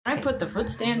I put the foot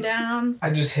stand down. I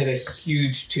just hit a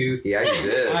huge tooth. Yeah, you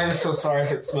did. I'm so sorry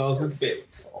if it smells. It's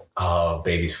baby's fault. Oh,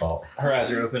 baby's fault. Her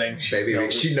eyes are opening. She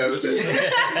knows it.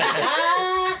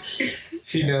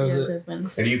 She knows it.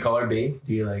 And do you call her B?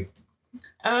 Do you like?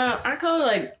 I call her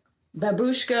like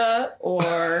babushka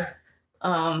or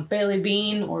Bailey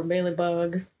bean or Bailey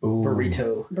bug. Ooh.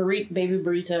 Burrito. Baby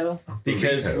burrito.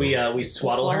 Because Burrito. we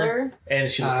swaddle her and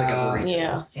she looks like a burrito.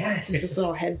 Yeah. Yes. This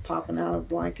little head popping out of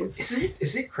blankets.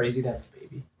 Is it crazy to have a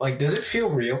baby? Like, does it feel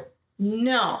real?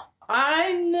 No.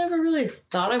 I never really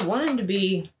thought I wanted to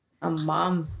be a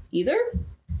mom either.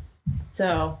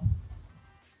 So.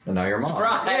 And now you're a mom.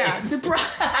 Surprise! Yeah,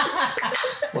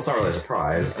 surprise! Well, it's not really a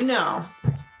surprise. No.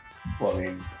 Well, I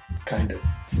mean, kind of.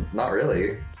 Not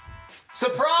really.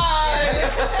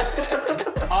 Surprise!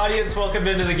 Audience, welcome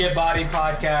into the Get Bodied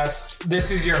podcast.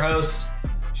 This is your host,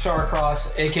 Shar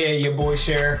Cross, aka your boy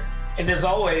Cher. And as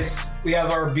always, we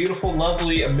have our beautiful,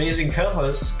 lovely, amazing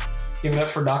co-hosts. Give it up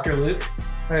for Dr. Luke.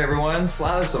 Hey everyone,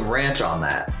 slather some ranch on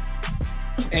that.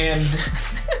 And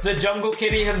the Jungle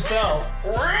Kitty himself,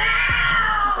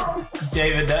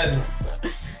 David Dutton.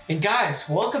 And guys,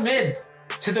 welcome in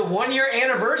to the 1-year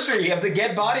anniversary of the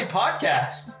Get Bodied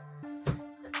podcast.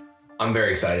 I'm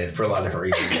very excited for a lot of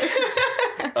different reasons.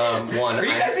 One, Are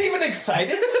you guys even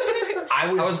excited? I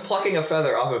I was plucking a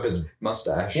feather off of his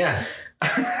mustache. Yeah.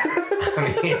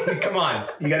 I mean, come on.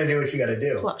 You got to do what you got to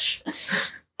do. Plush.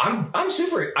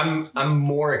 I'm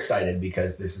more excited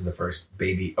because this is the first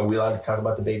baby. Are we allowed to talk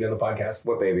about the baby on the podcast?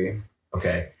 What baby?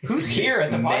 Okay. Who's here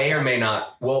at the podcast? May or may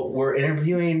not. Well, we're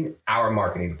interviewing our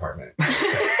marketing department.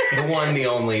 The one, the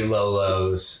only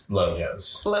Lolo's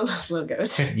logos. Lolo's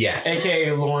logos. Yes.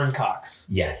 AKA Lauren Cox.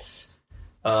 Yes.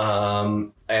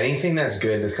 Anything that's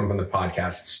good that's come from the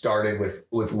podcast started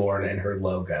with Lauren and her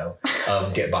logo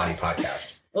of Get Body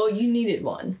Podcast. Well, you needed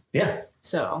one. Yeah.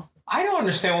 So. I don't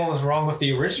understand what was wrong with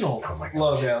the original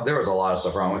logo. There was a lot of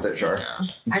stuff wrong with it, sure. Yeah.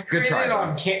 I Good created try, it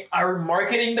on our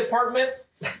marketing department,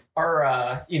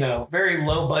 our very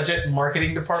low budget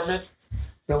marketing department,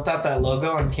 built out that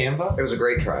logo on Canva. It was a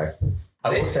great try. I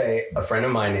will say a friend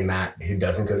of mine named Matt who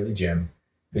doesn't go to the gym,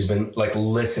 who's been like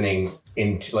listening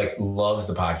into like loves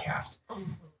the podcast,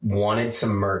 wanted some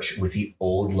merch with the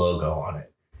old logo on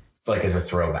it, like as a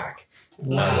throwback.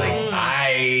 And I was like,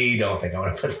 I don't think I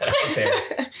want to put that out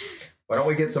there. Why don't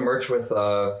we get some merch with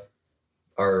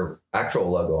our actual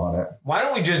logo on it? Why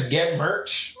don't we just get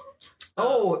merch?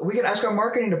 Oh, we can ask our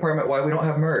marketing department why we don't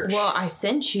have merch. Well, I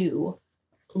sent you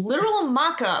literal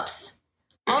mock-ups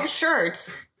of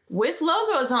shirts with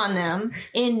logos on them,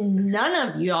 and none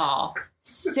of y'all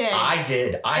said I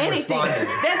did. I anything. responded.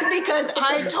 That's because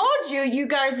I told you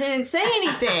guys didn't say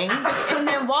anything, and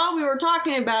then while we were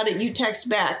talking about it, you text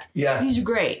back. Yeah. These are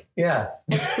great! Yeah.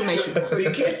 Exclamation. So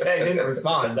you can't say I didn't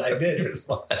respond. I did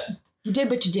respond. You did,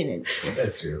 but you didn't.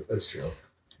 That's true. That's true.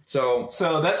 So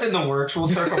that's in the works. We'll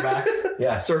circle back.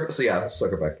 Yeah.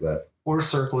 circle back to that. We're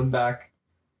circling back.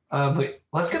 But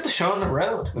let's get the show on the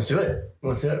road. Let's do it.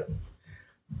 Let's do it.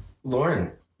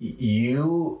 Lauren,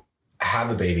 you have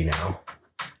a baby now.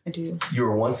 I do. You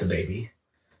were once a baby.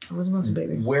 I was once a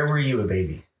baby. Where were you a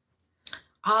baby?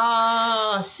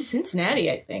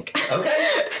 Cincinnati, I think.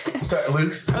 Okay. So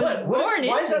Luke's. Why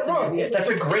is that wrong? Yeah, that's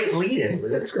a great lead-in,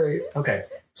 Luke. That's great. Okay.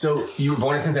 So you were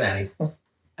born in Cincinnati.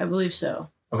 I believe so.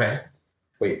 Okay.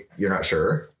 Wait, you're not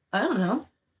sure? I don't know.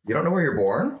 You don't know where you're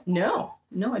born? No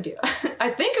idea. I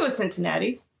think it was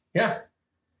Cincinnati. Yeah.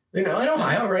 In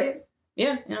Ohio, right?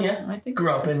 Yeah. Yeah. I think.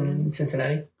 Grew up in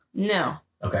Cincinnati. No.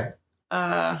 Okay.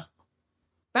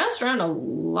 Bounced around a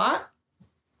lot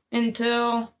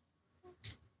until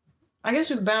I guess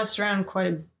we bounced around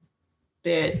quite a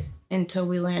bit until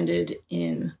we landed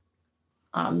in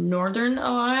northern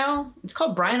Ohio. It's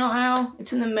called Bryan, Ohio.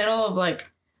 It's in the middle of like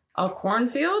a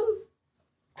cornfield.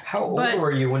 How old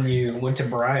were you when you went to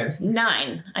Bryan?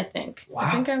 9, I think. Wow. I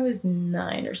think I was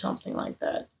 9 or something like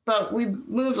that. But we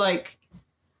moved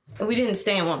we didn't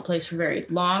stay in one place for very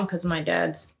long because my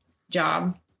dad's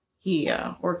job. He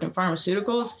worked in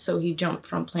pharmaceuticals, so he jumped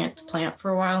from plant to plant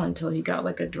for a while until he got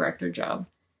like a director job.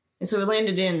 And so we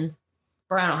landed in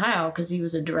Bryan, Ohio, because he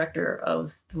was a director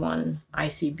of the one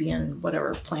ICBN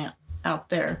whatever plant out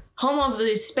there. Home of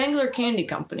the Spangler Candy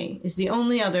Company is the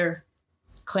only other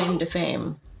claim to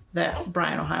fame that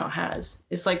Bryan, Ohio has.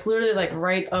 It's like literally like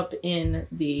right up in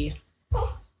the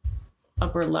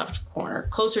upper left corner,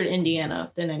 closer to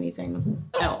Indiana than anything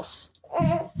else.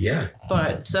 Yeah.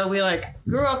 But so we like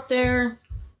grew up there,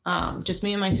 just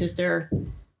me and my sister,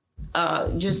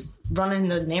 just running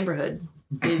the neighborhood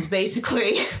is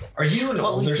basically. Are you an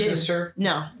older did. sister?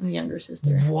 No, I'm a younger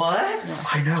sister.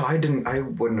 What? Yeah. I know. I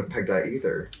wouldn't have pegged that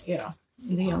either. Yeah.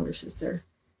 the younger sister.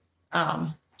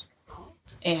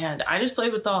 And I just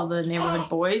played with all the neighborhood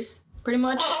boys, pretty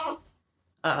much.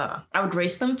 I would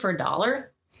race them for $1.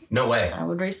 No way. I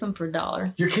would race them for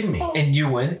 $1. You're kidding me. And you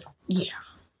win? Yeah.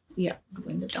 Yeah, I'd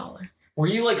win the $1. Were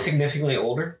you like significantly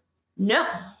older? No.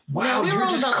 Wow, No, you were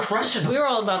just crushing them. We were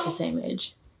all about the same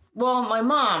age. Well, my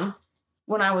mom,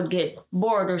 when I would get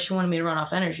bored or she wanted me to run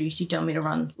off energy, she'd tell me to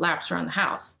run laps around the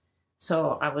house.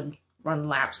 So I would run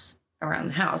laps around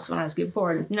the house when I was getting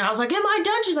bored. And I was like, am I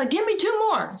done? She's like, give me 2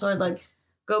 more. So I'd like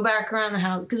go back around the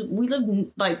house because we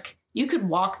lived like, you could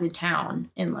walk the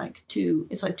town in like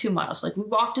it's like 2 miles. Like we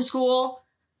walked to school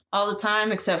all the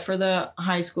time except for the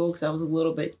high school because that was a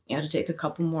little bit, you had to take a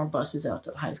couple more buses out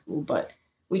to the high school. But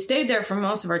we stayed there for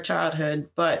most of our childhood.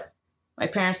 But my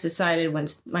parents decided when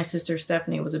my sister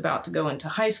Stephanie was about to go into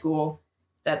high school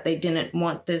that they didn't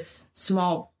want this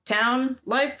small town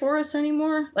life for us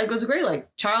anymore. Like it was a great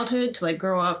like childhood to like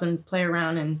grow up and play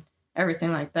around and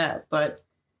everything like that. But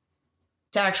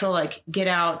to actual like get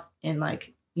out and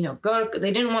like, you know,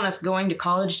 they didn't want us going to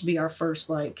college to be our first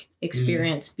like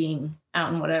experience being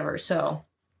out and whatever. So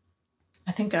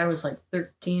I think I was like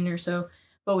 13 or so,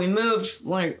 but we moved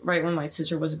right when my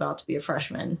sister was about to be a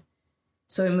freshman.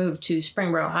 So we moved to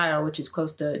Springboro, Ohio, which is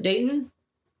close to Dayton.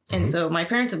 And so my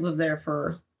parents have lived there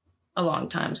for a long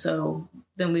time. So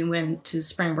then we went to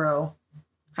Springboro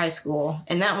High School,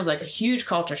 and that was like a huge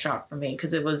culture shock for me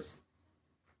because it was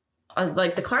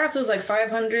like the class was like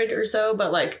 500 or so,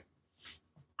 but like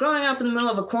growing up in the middle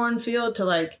of a cornfield to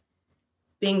like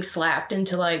being slapped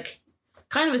into like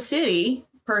kind of a city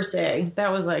per se,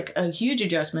 that was like a huge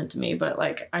adjustment to me. But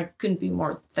like I couldn't be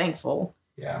more thankful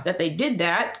that they did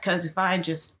that, because if I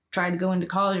just tried to go into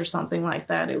college or something like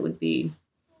that, it would be,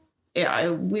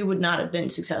 we would not have been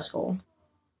successful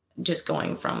just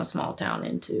going from a small town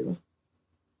into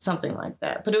something like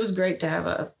that. But it was great to have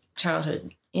a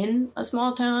childhood in a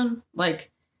small town.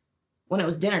 Like when it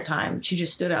was dinner time, she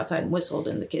just stood outside and whistled,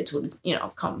 and the kids would, you know,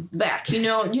 come back. You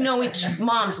know each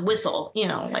mom's whistle. You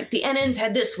know, like the Ennins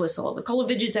had this whistle, the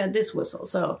Koloviches had this whistle.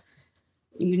 So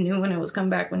you knew when it was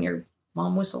come back when your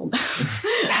mom whistled.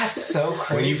 That's so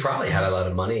crazy. Well, you probably had a lot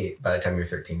of money by the time you were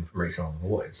 13 from racing all the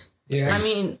boys. Yeah. I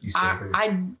mean,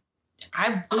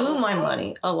 I blew my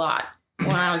money a lot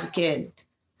when I was a kid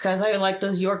because I liked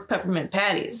those York peppermint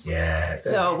patties. Yeah.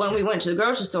 So when we went to the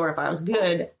grocery store, if I was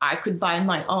good, I could buy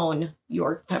my own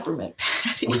York peppermint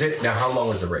patties. Was it, now how long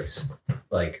was the race?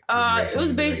 Like, it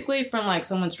was basically from like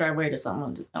someone's driveway to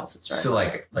someone else's driveway.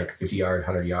 So like 50 yard,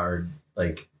 100 yard,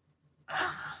 like.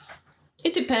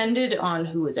 It depended on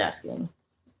who was asking,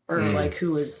 or like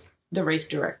who was the race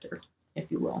director,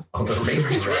 if you will. Oh, the race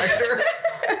director.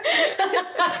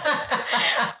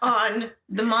 On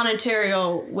the monetary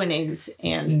winnings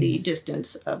and the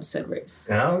distance of said race.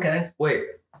 Oh, okay. Wait,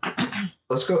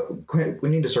 let's go. We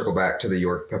need to circle back to the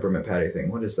York peppermint patty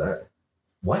thing. What is that?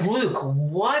 What? Luke,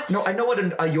 what? No, I know what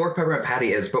a York peppermint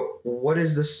patty is, but what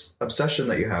is this obsession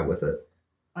that you have with it?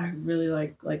 I really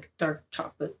like dark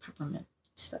chocolate peppermint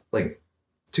stuff. Like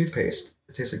toothpaste.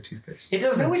 It tastes like toothpaste. It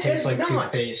doesn't No, it taste does like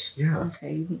not. toothpaste. Yeah.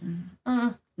 Okay.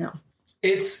 No.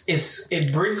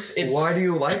 It brings. Why do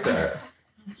you like that?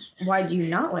 Why do you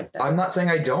not like that? I'm not saying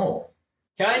I don't.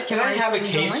 Can I have a you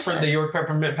don't case like for that? the York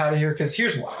peppermint patty here? Because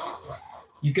here's why.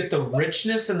 You get the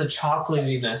richness and the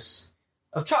chocolatiness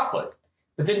of chocolate.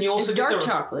 But then you also It's get dark the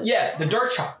chocolate. Yeah, the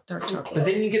dark chocolate. Dark chocolate. But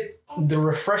then you get the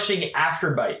refreshing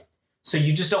afterbite. So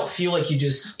you just don't feel like you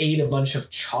just ate a bunch of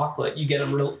chocolate. You get a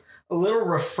little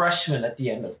refreshment at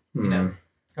the end of, you know.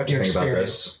 How do you Your think about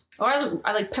experience. this? Or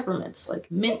I like peppermints,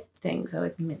 like mint things. I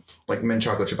like mint. Like mint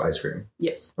chocolate chip ice cream.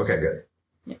 Yes. Okay, good.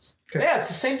 Yes. Okay. Yeah, it's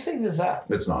the same thing as that.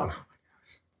 It's not.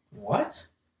 What?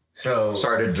 So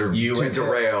Sorry to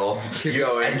derail. Keep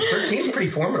going. And 13 is pretty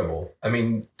formidable. I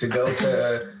mean, to go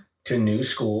to new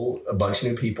school, a bunch of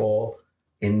new people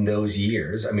in those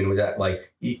years. I mean, was that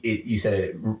like you said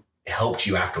it helped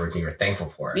you afterwards and you were thankful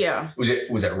for it? Yeah. Was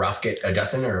it rough get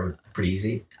adjusting or pretty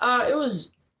easy? It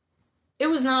was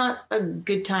not a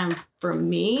good time for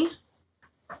me.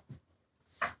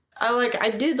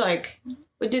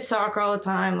 We did soccer all the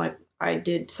time. Like I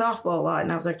did softball a lot,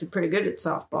 and I was actually pretty good at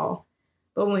softball.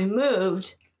 But when we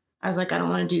moved, I was like, I don't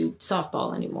want to do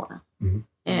softball anymore. Mm-hmm.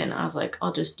 And I was like,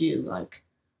 I'll just do like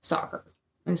soccer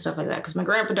and stuff like that. Because my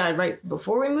grandpa died right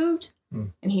before we moved,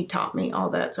 and he taught me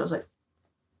all that. So I was like,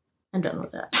 I'm done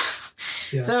with that.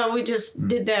 Yeah. So we just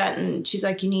did that, and she's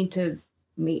like, you need to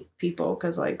meet people,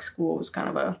 because like school was kind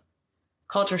of a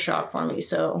culture shock for me.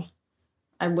 So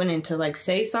I went into like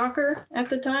Say Soccer at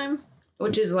the time,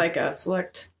 which is like a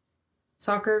select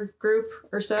soccer group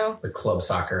or so. The club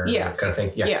soccer Yeah. kind of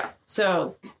thing? Yeah.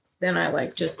 So then I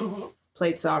like just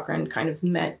played soccer and kind of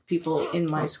met people in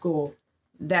my school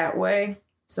that way.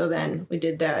 So then we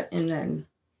did that. And then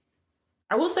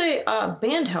I will say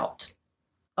band helped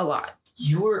a lot.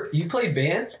 You played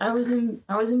band? I was in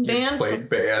band. You played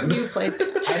band. You played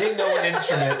band. I didn't know an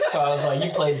instrument, so I was like, you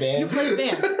played band? You played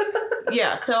band.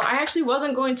 Yeah, so I actually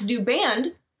wasn't going to do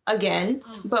band again,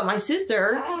 but my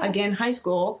sister, again, high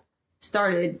school,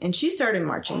 started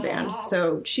marching band.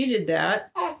 So she did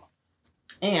that.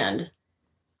 And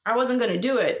I wasn't going to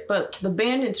do it, but the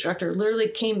band instructor literally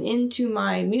came into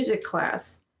my music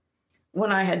class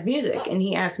when I had music, and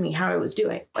he asked me how I was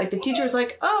doing. Like, the teacher was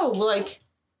like, oh, like,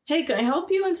 hey, can I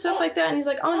help you and stuff like that? And he's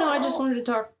like, oh, no, I just wanted to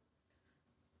talk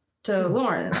to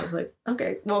Lauren. And I was like,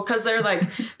 okay. Well, because they're like,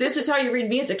 this is how you read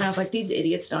music. And I was like, these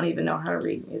idiots don't even know how to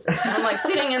read music. And I'm like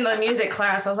sitting in the music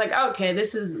class. I was like, okay,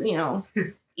 this is,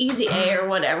 easy A or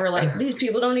whatever. Like, these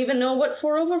people don't even know what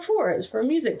 4/4 is for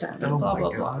music time. And blah,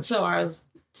 blah, blah.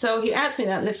 So he asked me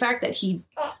that. And the fact that he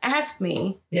asked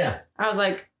me, I was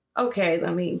like, okay,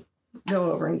 let me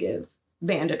go over and give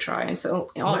band a try. And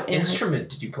so what instrument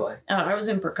did you play? I was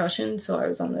in percussion, so I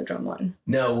was on the drum line.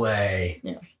 No way.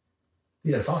 Yeah.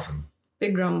 Yeah, that's awesome.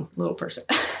 Big drum, little person.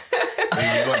 Are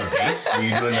you doing the bass? Are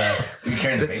you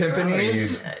carrying the bass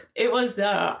timpanis? It was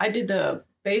I did the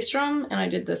bass drum and I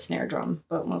did the snare drum,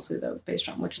 but mostly the bass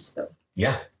drum, which is the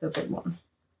big one.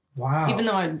 Wow. Even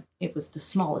though it was the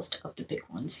smallest of the big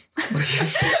ones.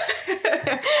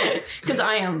 Because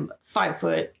I am 5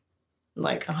 foot,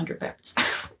 like 100 pounds.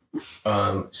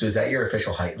 So is that your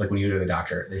official height? Like when you go to the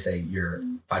doctor, they say you're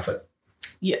 5 foot?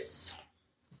 Yes.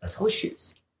 That's awesome. With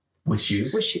shoes. With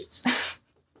shoes? With shoes.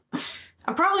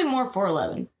 I'm probably more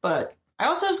 4'11", but I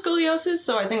also have scoliosis,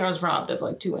 so I think I was robbed of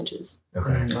like 2 inches.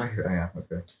 Okay. Yeah,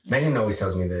 okay. Megan always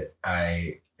tells me that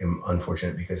I am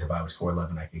unfortunate because if I was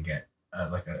 4'11", I could get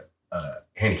like a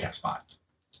handicap spot.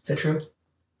 Is that true?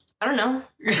 I don't know.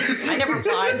 I never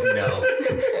applied. No.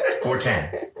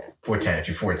 4'10". 4'10". If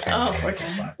you're 4'10", Oh, you get a handicap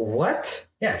 4'10". spot. What?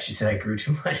 Yeah, she said I grew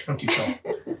too much. I'm too tall.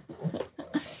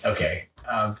 Okay,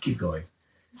 keep going.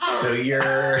 So you're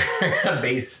a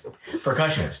bass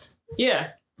percussionist.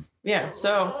 Yeah.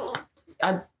 So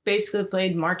I basically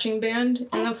played marching band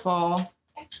in the fall,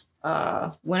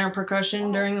 winter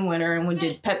percussion during the winter, and we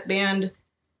did pep band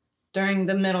during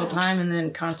the middle time, and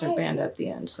then concert band at the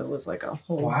end. So it was like a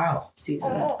whole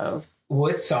season of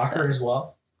with soccer as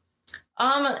well.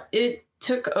 It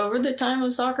took over the time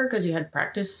of soccer because you had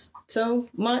practice so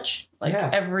much.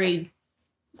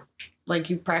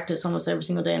 You practice almost every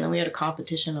single day, and then we had a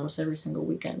competition almost every single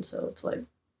weekend. So it's like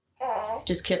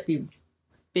just kept you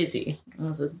busy. It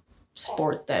was a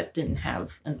sport that didn't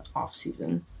have an off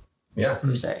season. Yeah.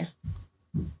 Per se.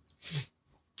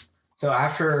 So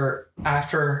after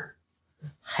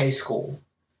high school,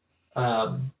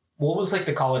 what was like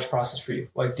the college process for you?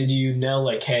 Like, did you know,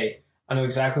 like, hey, I know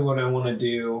exactly what I want to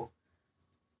do?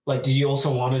 Like, did you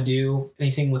also want to do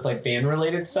anything with like band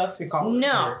related stuff in college?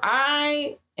 No,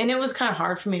 and it was kind of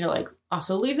hard for me to like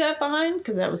also leave that behind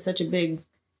because that was such a big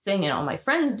thing, and all my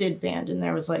friends did band, and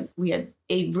there was like, we had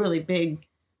a really big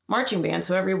marching band.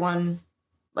 So everyone,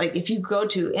 like, if you go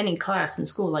to any class in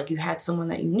school, like, you had someone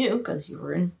that you knew because you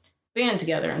were in band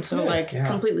together. And so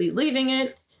completely leaving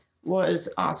it was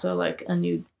also like a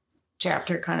new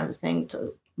chapter kind of a thing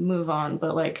to move on.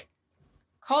 But like,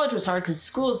 college was hard because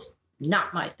school's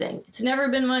not my thing. It's never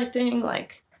been my thing.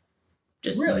 Like,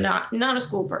 just really? not a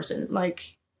school person.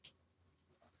 Like,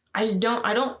 I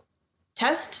don't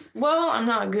test well. I'm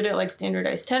not good at like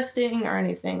standardized testing or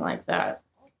anything like that.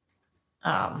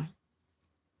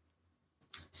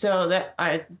 So that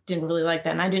I didn't really like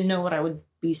that. And I didn't know what I would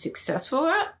be successful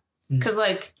at. Because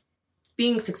like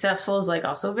being successful is like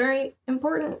also very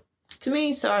important to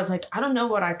me. So I was like, I don't know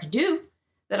what I could do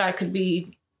that I could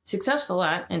be successful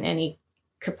at in any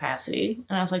capacity.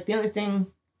 And I was like, the only thing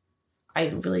I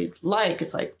really like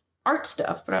is like art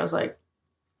stuff. But I was like,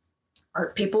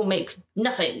 art people make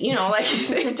nothing, like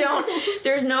they don't,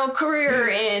 there's no career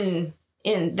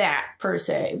in that per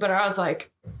se. But I was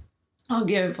like, I'll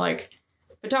give like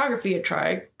photography a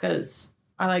try because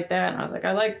I like that. And I was like,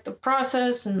 I like the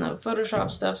process and the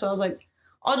Photoshop stuff. So I was like,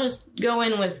 I'll just go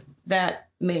in with that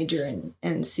major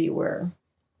and see where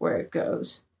it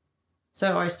goes.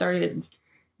 So I started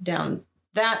down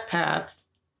that path,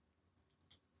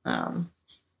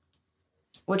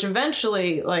 which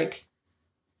eventually, like,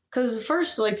 because the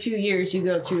first like few years you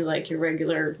go through like your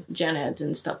regular gen eds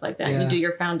and stuff like that. Yeah. And you do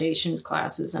your foundations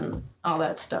classes and all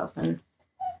that stuff. And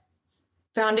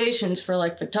foundations for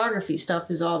like photography stuff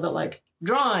is all the like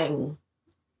drawing,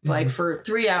 like for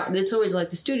 3 hours. It's always like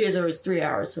the studio is always 3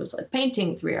 hours. So it's like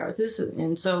painting 3 hours.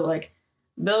 And so like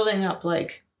building up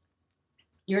like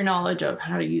your knowledge of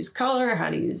how to use color, how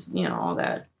to use, all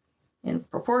that in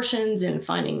proportions and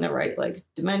finding the right like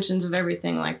dimensions of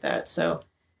everything like that. So,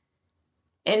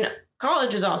 and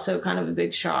college was also kind of a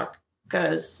big shock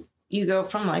because you go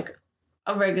from like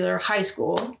a regular high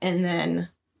school and then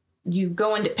you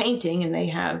go into painting and they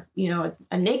have,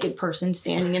 a naked person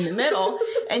standing in the middle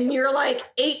and you're like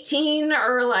 18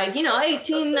 or like,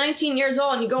 18, 19 years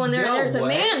old and you go in there and there's a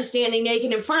man standing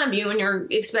naked in front of you and you're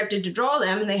expected to draw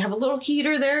them and they have a little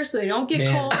heater there so they don't get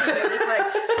cold. And they're just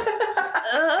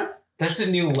like, That's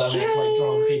a new level of like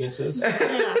drawing penises.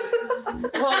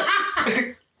 Yeah. Well,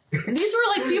 these were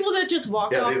like people that just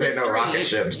walked off the street. These ain't no rocket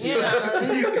ships.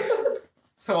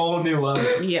 It's a whole new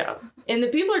level. Yeah. And the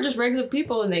people are just regular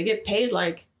people and they get paid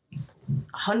like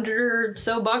 $100 or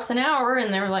so an hour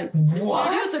and they're like, this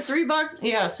what? Is $3.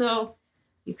 Yeah, so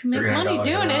you can make money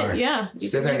doing it. Yeah. You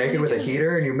sit there naked with a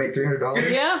heater and you make $300?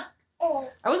 Yeah.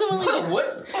 I wasn't willing to.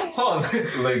 What? Hold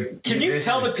on. Like, can you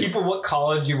tell the people what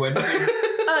college you went to?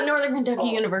 Northern Kentucky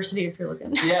University, if you're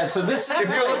looking. Yeah, so this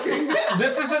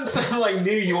isn't some like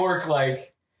New York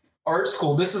like art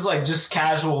school. This is like just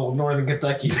casual Northern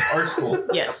Kentucky art school.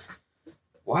 Yes.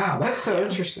 Wow, that's so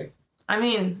interesting. I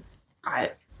mean,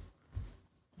 I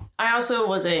also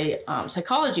was a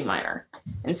psychology minor,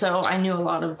 and so I knew a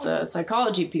lot of the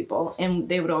psychology people, and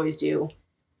they would always do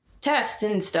tests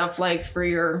and stuff like for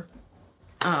your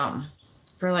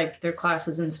for like their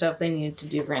classes and stuff. They needed to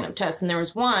do random tests, and there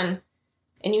was one,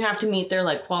 and you have to meet their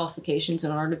like qualifications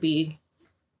in order to be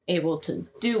able to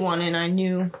do one. And I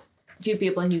knew a few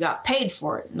people, and you got paid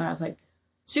for it, and I was like,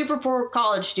 super poor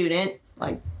college student.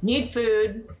 Like, need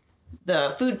food.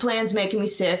 The food plan's making me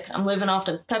sick. I'm living off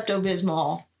the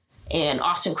Pepto-Bismol and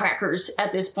Austin crackers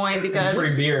at this point because...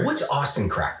 Free beer. What's Austin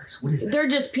crackers? What is that? They're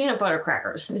just peanut butter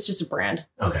crackers. It's just a brand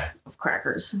of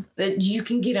crackers. That you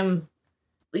can get them...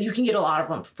 You can get a lot of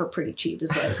them for pretty cheap.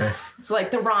 It's like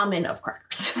the ramen of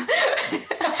crackers.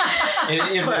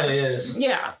 It really is.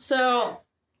 Yeah. So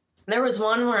there was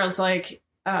one where I was like...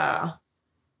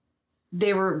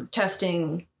 they were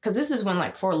testing... Because this is when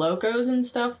like Four Locos and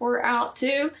stuff were out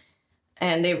too.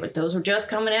 And those were just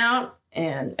coming out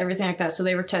and everything like that. So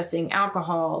they were testing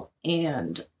alcohol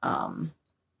and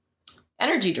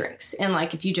energy drinks. And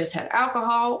like if you just had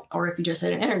alcohol or if you just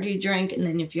had an energy drink and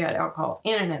then if you had alcohol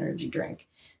and an energy drink.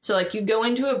 So like you go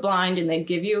into it blind and they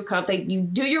give you a cup. You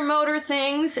do your motor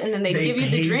things and then they give you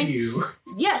the drink.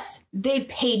 Yes, they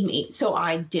paid me. So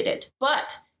I did it.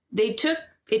 But it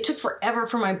took forever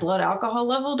for my blood alcohol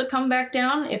level to come back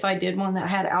down if I did one that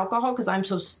had alcohol because I'm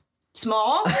so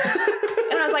small. And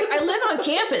I was like, I live on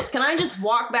campus. Can I just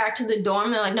walk back to the dorm?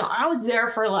 They're like, no, I was there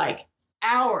for like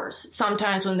hours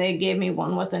sometimes when they gave me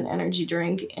one with an energy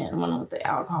drink and one with the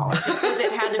alcohol. Just because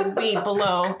it had to be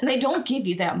below. And they don't give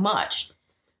you that much.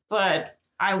 But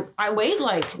I weighed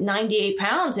like 98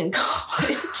 pounds in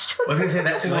college. I was going to say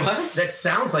that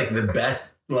sounds like the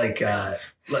best, like,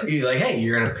 hey,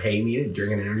 you're going to pay me to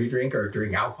drink an energy drink or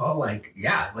drink alcohol? Like,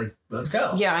 yeah, like, let's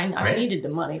go. Yeah, I needed the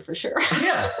money for sure.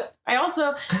 Yeah. I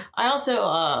also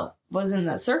was in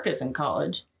the circus in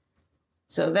college.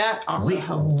 So that also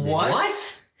helped.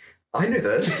 What? I knew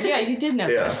this. Yeah, you did know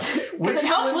this. Because it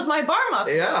helps with my bar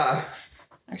muscles. Yeah.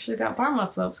 Actually got bar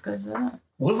muscles because of that.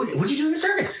 What'd you do in the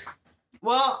circus?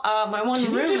 Well, my one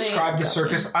roommate... Can you describe the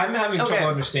circus? I'm having trouble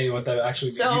understanding what that actually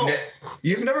means. So,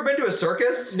 You've never been to a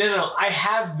circus? No, I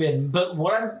have been, but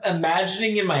what I'm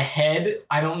imagining in my head,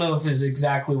 I don't know if is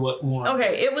exactly what one.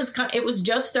 Okay, it was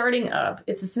just starting up.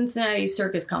 It's a Cincinnati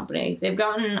circus company. They've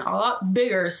gotten a lot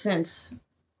bigger since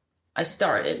I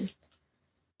started.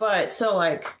 But, so,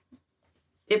 like,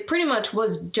 it pretty much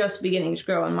was just beginning to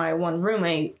grow, and my one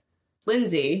roommate,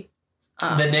 Lindsay...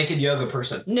 the naked yoga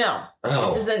person. No.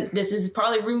 Oh. This is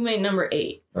probably roommate number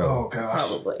 8. Oh gosh.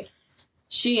 Probably.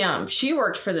 She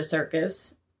worked for the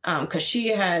circus because she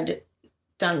had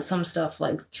done some stuff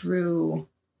like through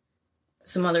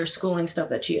some other schooling stuff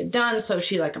that she had done. So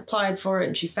she like applied for it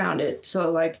and she found it.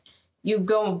 So like you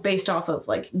go based off of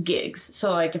like gigs.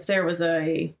 So like if there was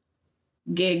a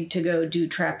gig to go do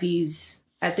trapeze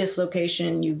at this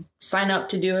location, you sign up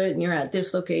to do it and you're at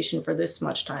this location for this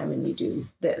much time and you do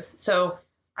this. So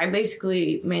I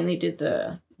basically mainly did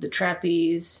the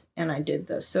trapeze and I did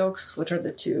the silks, which are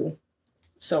the 2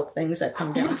 silk things that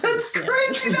come down. That's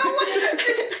crazy.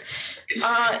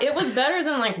 It was better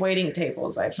than like waiting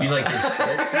tables, I felt. You like did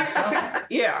silks and stuff?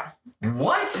 Yeah.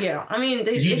 What? Yeah. I mean,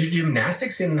 did you do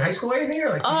gymnastics in high school or anything? Or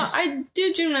like I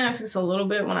did gymnastics a little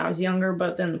bit when I was younger,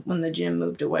 but then when the gym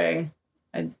moved away,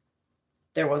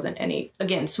 there wasn't any.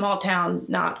 Again, small town,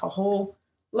 not a whole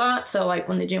lot. So like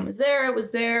when the gym was there, it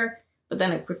was there. But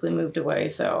then it quickly moved away.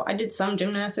 So I did some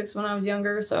gymnastics when I was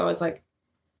younger. So it's like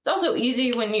it's also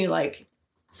easy when you like,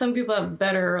 some people have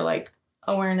better like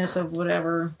awareness of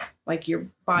whatever, like your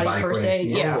body per se.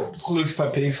 Yeah. It's Luke's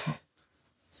pet peeve.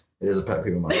 It is a pet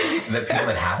peeve of mine. The people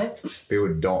that have it? People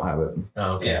who don't have it.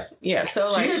 Oh, okay. Yeah. So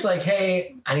So like, you're just like,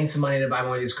 hey, I need some money to buy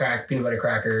more of these peanut butter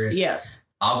crackers. yes.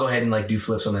 I'll go ahead and like do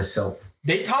flips on this soap.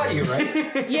 They taught you,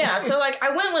 right? Yeah. So like,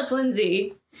 I went with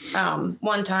Lindsay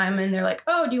one time, and they're like,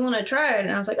 "Oh, do you want to try it?"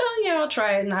 And I was like, "Oh yeah, I'll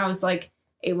try it." And I was like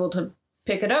able to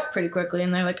pick it up pretty quickly.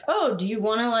 And they're like, "Oh, do you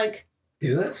want to like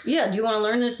Do this? do you want to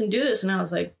learn this and do this?" And I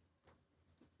was like,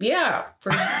 "Yeah,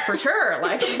 for sure."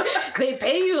 Like they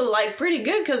pay you like pretty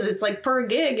good because it's like per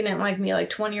gig, and it might be like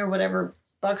 20 or whatever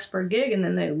bucks per gig, and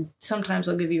then they sometimes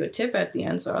they'll give you a tip at the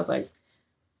end. So I was like,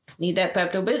 need that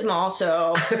Pepto-Bismol,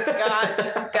 so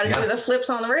got to do the flips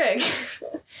on the rig.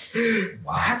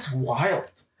 Wow. That's wild.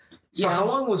 So Yeah. how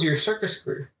long was your circus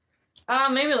career?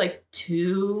 Maybe like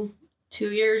two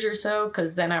years or so,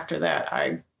 because then after that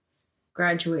I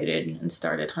graduated and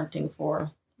started hunting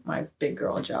for my big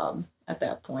girl job at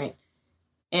that point.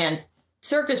 And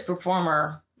circus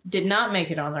performer did not make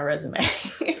it on the resume.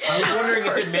 I was wondering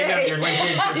if it made up your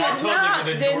LinkedIn because I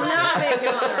totally would did endorse not it. make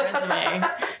it on the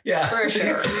resume. Yeah. For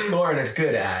sure. Lauren is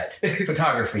good at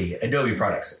photography, Adobe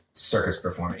products, circus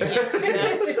performing. Yes,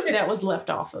 that was left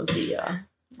off of the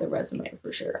resume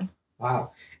for sure.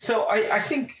 Wow. So I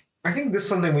think this is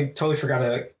something we totally forgot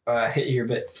to hit here,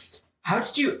 but how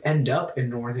did you end up in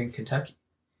Northern Kentucky?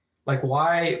 Like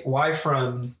why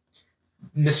from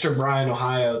Mr. Bryan,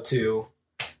 Ohio to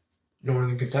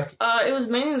Northern Kentucky? It was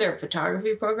mainly their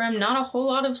photography program. Not a whole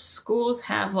lot of schools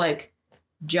have like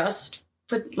just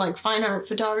like fine art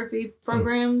photography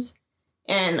programs,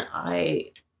 and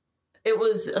it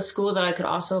was a school that I could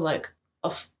also like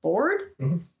afford.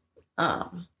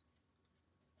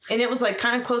 And it was like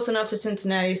kind of close enough to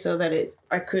Cincinnati so that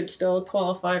I could still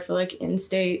qualify for like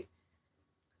in-state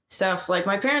stuff. Like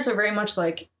my parents are very much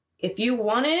like, if you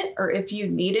want it or if you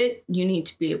need it, you need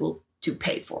to be able to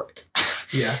pay for it.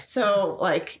 Yeah. So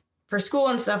like for school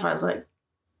and stuff, I was like,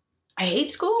 I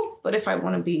hate school, but if I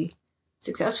want to be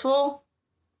successful,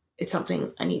 it's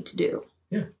something I need to do.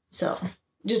 Yeah. So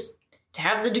just to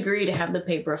have the degree, to have the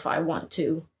paper if I want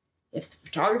to. If the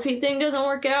photography thing doesn't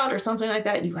work out or something like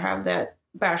that, you have that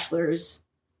bachelor's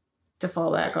to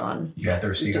fall back on. You got the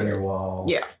receipt on your wall.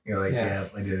 Yeah. You're like, Yeah.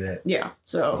 I did it. Yeah.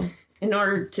 So in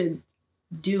order to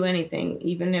do anything,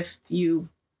 even if you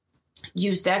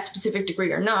use that specific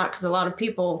degree or not, because a lot of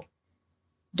people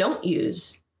don't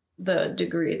use the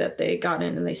degree that they got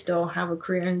in and they still have a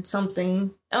career in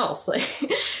something else. Like,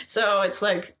 so it's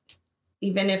like,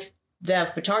 even if the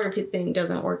photography thing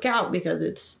doesn't work out because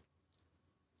it's,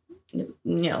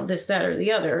 this, that, or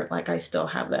the other, like I still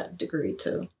have that degree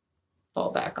to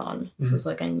fall back on. Mm-hmm. So it's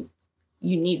like,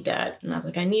 you need that. And I was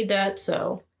like, I need that.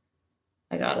 So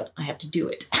I have to do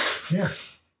it. Yeah.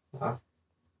 Wow.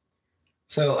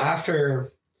 So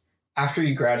after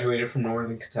you graduated from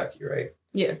Northern Kentucky, right?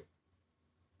 Yeah.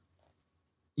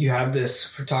 You have this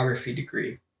photography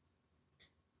degree.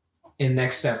 And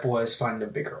next step was find a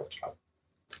big girl job.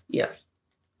 Yeah.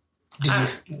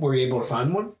 Were you able to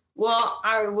find one? Well,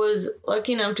 I was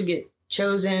lucky enough to get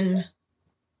chosen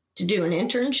to do an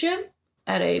internship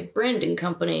at a branding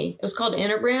company. It was called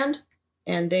Interbrand,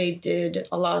 and they did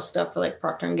a lot of stuff for like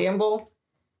Procter & Gamble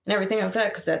and everything like that,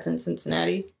 because that's in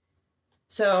Cincinnati.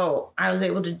 So I was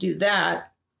able to do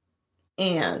that.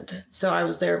 And so I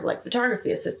was their like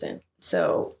photography assistant.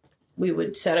 So we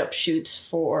would set up shoots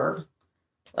for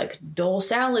like Dole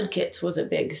salad kits was a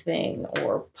big thing,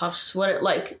 or Puffs,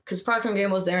 because Procter &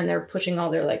 Gamble was there and they're pushing all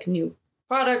their like new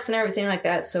products and everything like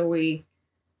that. So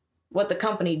what the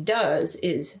company does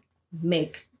is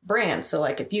make brands. So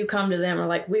like if you come to them or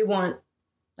like, we want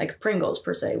like Pringles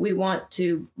per se, we want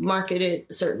to market it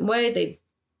a certain way. They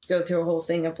go through a whole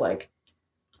thing of like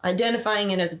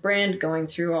identifying it as a brand, going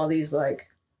through all these like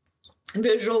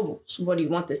visuals. What do you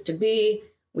want this to be?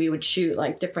 We would shoot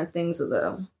like different things of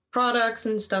the products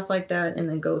and stuff like that, and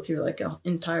then go through like an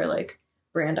entire like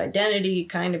brand identity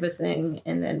kind of a thing,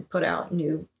 and then put out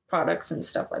new products and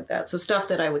stuff like that. So stuff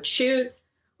that I would shoot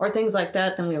or things like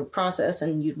that, then we would process,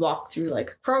 and you'd walk through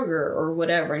like Kroger or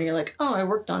whatever, and you're like, oh, I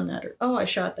worked on that, or oh, I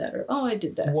shot that, or oh, I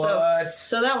did that. What?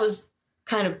 So that was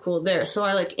kind of cool there. So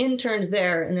I like interned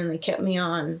there, and then they kept me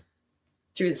on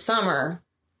through the summer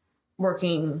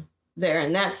working there,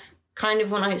 and that's kind of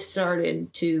when I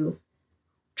started to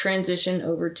transition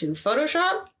over to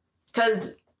Photoshop,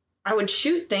 because I would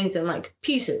shoot things in like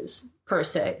pieces per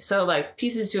se. So like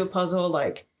pieces to a puzzle,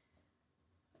 like,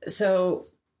 so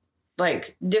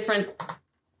like different,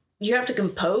 you have to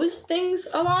compose things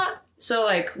a lot. So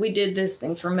like we did this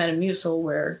thing for Metamucil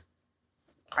where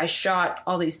I shot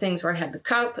all these things where I had the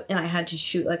cup and I had to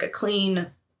shoot like a clean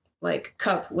like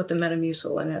cup with the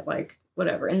Metamucil in it, like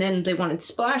whatever. And then they wanted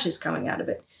splashes coming out of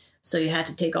it. So you had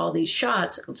to take all these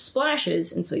shots of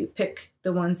splashes. And so you pick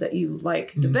the ones that you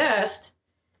like the best.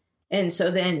 And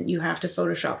so then you have to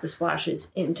Photoshop the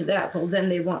splashes into that. Well, then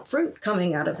they want fruit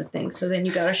coming out of the thing. So then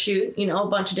you got to shoot, you know, a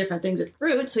bunch of different things of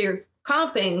fruit. So you're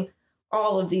comping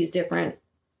all of these different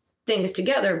things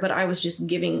together. But I was just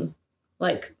giving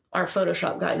like our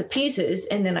Photoshop guy the pieces,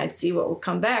 and then I'd see what would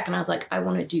come back. And I was like, I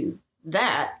want to do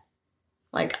that.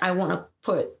 Like, I want to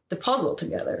put the puzzle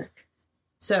together.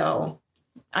 So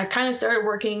I kind of started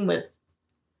working with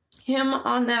him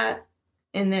on that.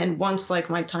 And then once like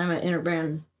my time at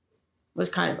Interbrand was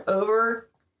kind of over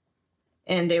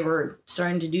and they were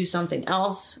starting to do something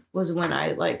else, was when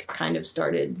I like kind of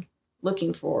started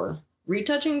looking for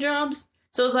retouching jobs.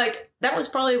 So it was like, that was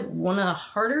probably one of the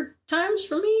harder times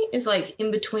for me, is like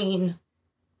in between,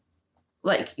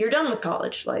 like you're done with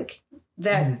college, like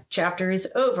that chapter is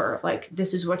over. Like,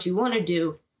 this is what you want to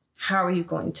do. How are you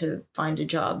going to find a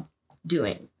job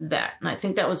doing that? And I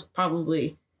think that was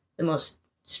probably the most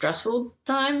stressful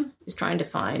time, is trying to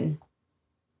find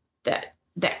that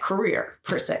career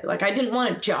per se. Like, I didn't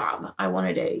want a job. I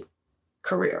wanted a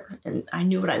career, and I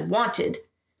knew what I wanted,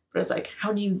 but it was like,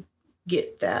 how do you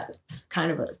get that kind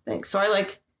of a thing? So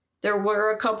there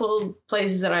were a couple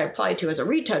places that I applied to as a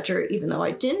retoucher, even though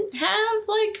I didn't have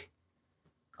like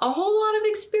a whole lot of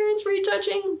experience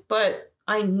retouching, but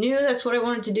I knew that's what I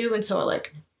wanted to do. And so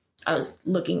I was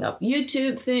looking up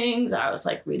YouTube things. I was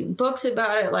like reading books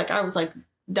about it. Like, I was like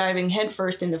diving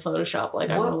headfirst into Photoshop. Like,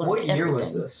 I want to learn everything. What year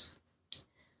was this?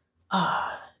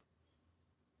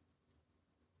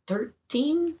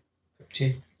 13.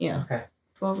 13? Yeah. Okay.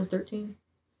 12 or 13.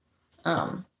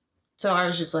 So I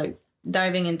was just like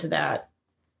diving into that,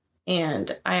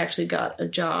 and I actually got a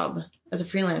job as a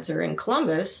freelancer in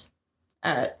Columbus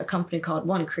at a company called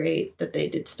One Create, that they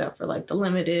did stuff for like the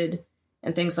Limited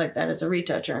and things like that as a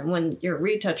retoucher. And when you're a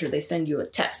retoucher, they send you a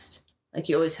test. Like,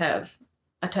 you always have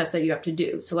a test that you have to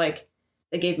do. So like,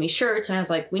 they gave me shirts, and I was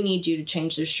like, we need you to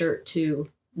change this shirt to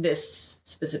this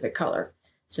specific color.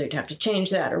 So you'd have to change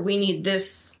that, or we need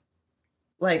this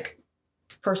like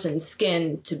person's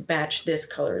skin to match this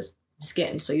color's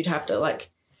skin. So you'd have to like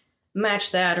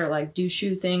match that, or like do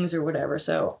shoe things or whatever.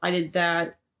 So I did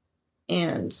that.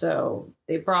 And so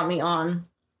they brought me on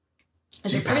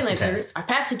as a freelancer. I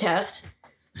passed the test.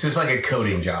 So it's like a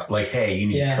coding job. Like, hey, you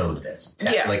need to code this.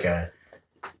 Yeah.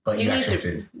 But you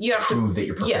actually have to prove that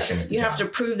you're proficient. Yes, you have to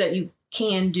prove that you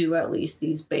can do at least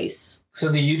these base. So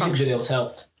the YouTube videos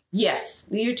helped. Yes,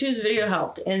 the YouTube video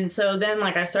helped. And so then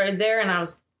like I started there, and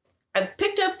I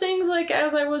picked up things like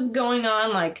as I was going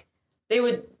on. Like, they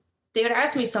would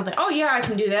ask me something. Oh yeah, I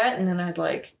can do that. And then I'd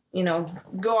like, you know,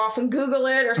 go off and Google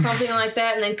it or something like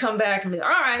that, and then come back and be like,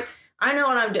 all right, I know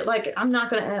what I'm doing. Like, I'm not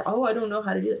going to, I don't know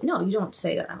how to do that. No, you don't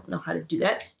say that. I don't know how to do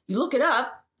that. You look it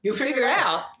up, you figure it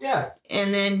out. Yeah.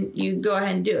 And then you go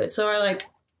ahead and do it. So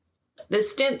the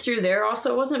stint through there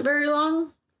also wasn't very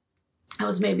long. I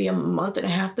was maybe a month and a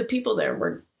half. The people there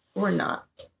were not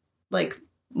like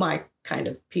my kind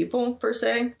of people per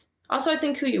se. Also, I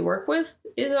think who you work with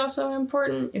is also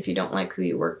important. If you don't like who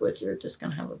you work with, you're just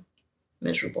going to have a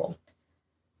miserable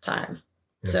time.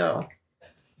 Yeah. So,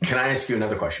 can I ask you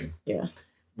another question? Yeah.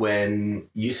 When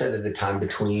you said that the time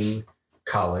between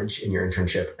college and your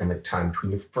internship and the time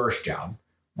between your first job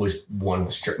was one of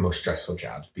the most stressful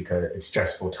jobs, because it's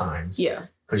stressful times. Yeah.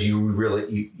 Because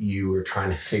you were trying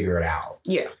to figure it out.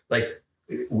 Yeah. Like,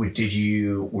 were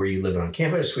you living on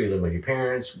campus? Were you living with your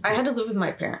parents? I had to live with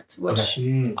my parents, which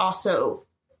also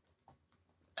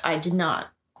I did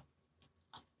not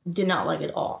like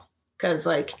at all. Because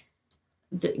like,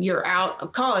 you're out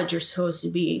of college, you're supposed to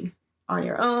be on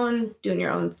your own, doing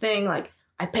your own thing. Like,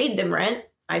 I paid them rent.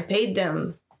 I paid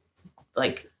them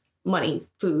like money,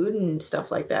 food and stuff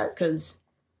like that, because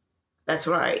that's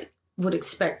what I would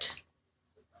expect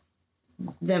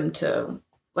them to,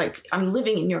 like, I'm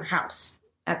living in your house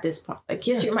at this point. Like,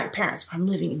 yes, you're my parents, but I'm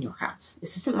living in your house.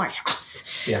 This isn't my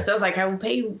house. Yeah. So I was like, I will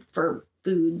pay you for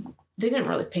food. They didn't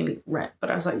really pay me rent,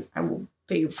 but I was like, I will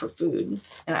pay you for food.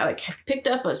 And I like picked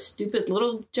up a stupid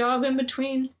little job in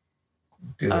between.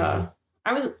 I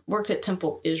worked at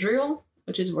Temple Israel,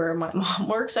 which is where my mom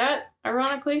works at,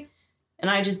 ironically.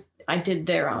 And I did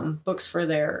their books for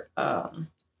their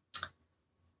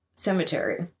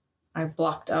cemetery. I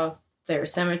blocked off their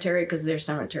cemetery because their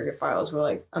cemetery files were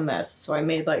like a mess. So I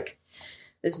made like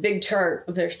this big chart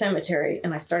of their cemetery,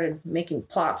 and I started making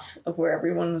plots of where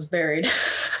everyone was buried.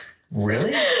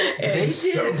 Really? They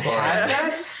didn't have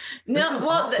that? No, This is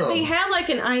well, awesome. they had like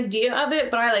an idea of it,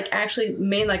 but I like actually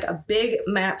made like a big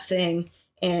map thing,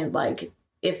 and like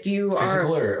if you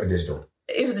Physical or digital?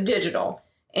 it was digital,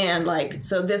 and like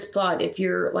so this plot, if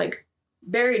you're like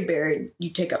buried,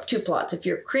 you take up 2 plots. If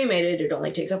you're cremated, it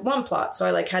only takes up 1 plot. So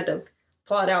I like had to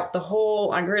plot out I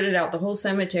gridded out the whole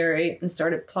cemetery and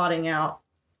started plotting out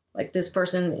like this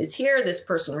person is here, this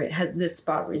person has this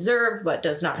spot reserved, but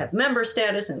does not have member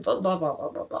status, and blah, blah, blah, blah,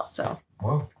 blah, blah. So.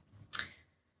 Wow.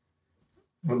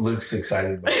 Luke's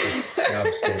excited about this job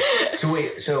state. So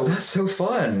wait, That's so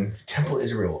fun. Temple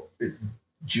Israel,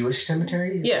 Jewish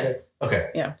cemetery? Yeah.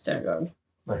 Okay. Yeah, synagogue.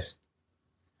 Nice.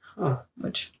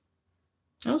 Which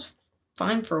I was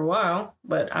fine for a while,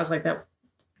 but I was like that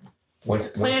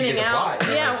Once you planning get the out. plot.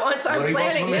 Yeah, once I'm What do you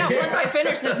planning. want Yeah, to do? once I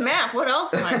finish this map, what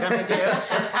else am I gonna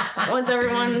do? Once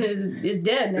everyone is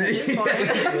dead at this point.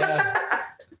 Yeah.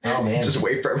 Oh man. Just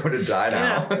wait for everyone to die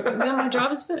now. Yeah, then my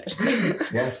job is finished.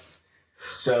 Yeah.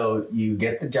 So you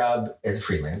get the job as a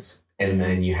freelance, and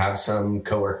then you have some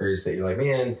coworkers that you're like,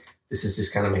 man, this is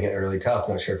just kind of making it really tough.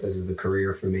 Not sure if this is the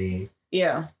career for me.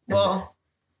 Yeah. Well,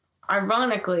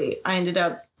 ironically, I ended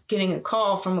up getting a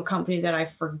call from a company that I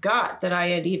forgot that I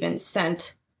had even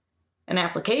sent an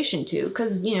application to,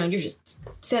 because you're just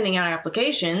sending out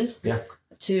applications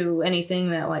to anything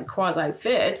that like quasi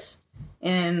fits,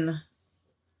 and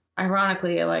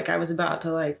ironically, like I was about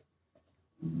to like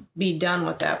be done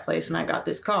with that place, and I got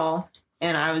this call,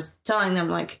 and I was telling them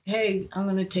like, hey, I'm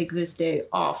gonna take this day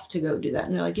off to go do that,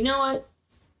 and they're like, you know what,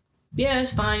 yeah,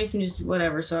 it's fine, you can just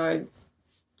whatever. So I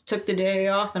took the day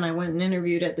off and I went and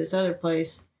interviewed at this other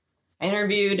place. I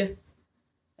interviewed,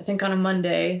 I think on a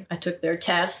Monday. I took their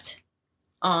test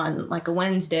on like a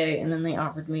Wednesday, and then they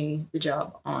offered me the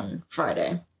job on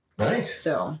Friday. Nice.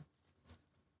 So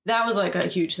that was like a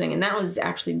huge thing. And that was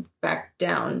actually back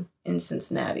down in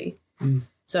Cincinnati.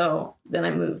 So then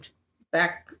I moved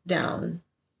back down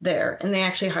there, and they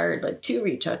actually hired like 2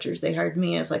 retouchers. They hired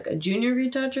me as like a junior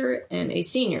retoucher and a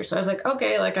senior. So I was like,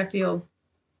 okay, like I feel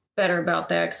better about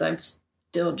that because I'm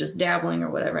still just dabbling or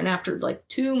whatever. And after like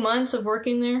 2 months of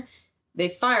working there, they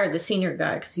fired the senior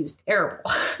guy because he was terrible.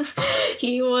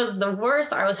 He was the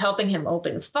worst. I was helping him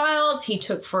open files. He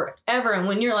took forever. And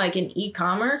when you're like in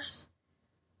e-commerce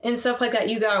and stuff like that,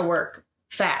 you got to work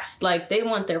fast. Like they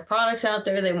want their products out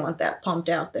there. They want that pumped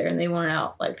out there, and they want it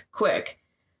out like quick.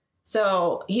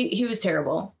 So he was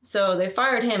terrible. So they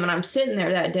fired him, and I'm sitting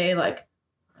there that day like,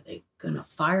 are they going to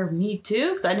fire me too?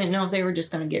 Because I didn't know if they were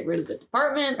just going to get rid of the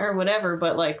department or whatever.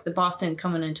 But like the boss didn't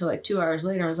come in until like 2 hours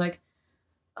later. I was like,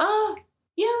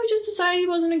 yeah, we just decided he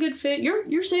wasn't a good fit.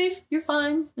 You're safe. You're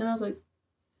fine. And I was like,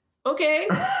 okay.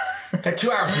 That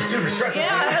 2 hours was super stressful. Yeah,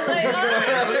 I was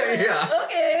like, Yeah.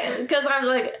 okay. Because I was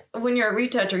like, when you're a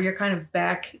retoucher, you're kind of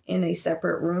back in a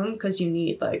separate room because you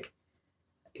need like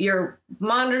your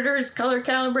monitor's color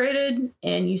calibrated,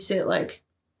 and you sit like,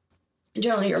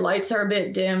 generally your lights are a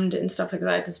bit dimmed and stuff like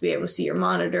that to be able to see your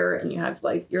monitor, and you have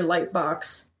like your light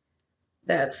box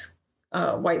that's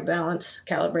white balance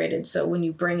calibrated. So when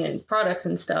you bring in products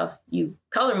and stuff, you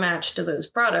color match to those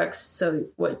products. So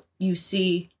what you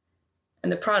see in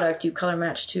the product, you color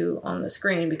match to on the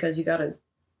screen, because you got to,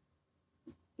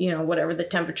 whatever the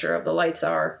temperature of the lights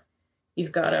are,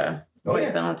 you've got to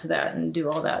white balance that and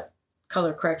do all that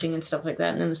color correcting and stuff like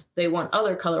that. And then they want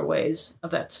other colorways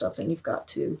of that stuff, and you've got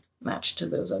to match to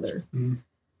those other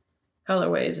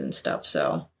colorways and stuff.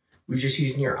 So Were you just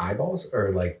using your eyeballs,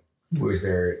 or like, was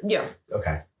there? yeah.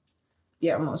 Okay.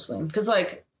 Yeah, mostly. Because,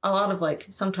 like, a lot of, like,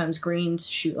 sometimes greens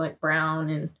shoot, like, brown,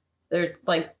 and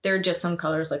they're just some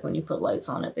colors, like, when you put lights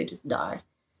on it, they just die.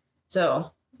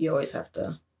 So you always have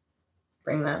to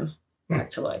bring them back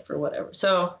to life or whatever.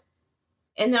 So,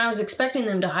 and then I was expecting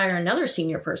them to hire another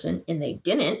senior person, and they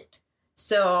didn't.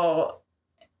 So,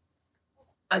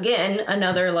 again,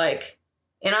 another, like,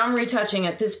 and I'm retouching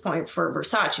at this point for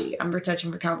Versace. I'm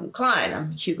retouching for Calvin Klein.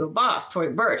 I'm Hugo Boss,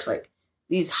 Tory Burch, like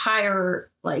these higher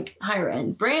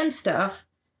end brand stuff.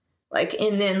 Like,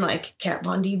 and then like Kat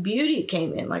Von D Beauty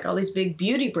came in, like all these big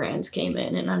beauty brands came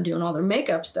in, and I'm doing all their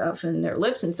makeup stuff and their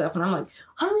lips and stuff. And I'm like,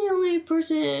 I'm the only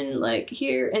person like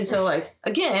here. And so like,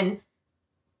 again,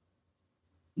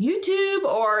 YouTube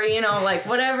or, like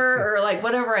whatever, or like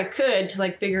whatever I could to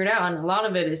like figure it out. And a lot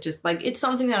of it is just like, it's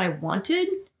something that I wanted.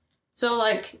 So,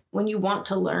 like, when you want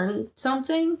to learn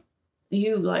something,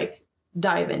 you, like,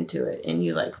 dive into it and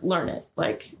you, like, learn it.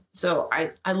 Like, so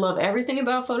I love everything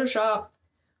about Photoshop.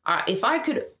 If I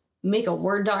could make a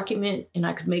Word document and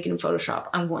I could make it in Photoshop,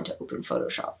 I'm going to open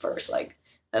Photoshop first. Like,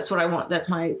 that's what I want. That's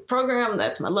my program.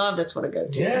 That's my love. That's what I go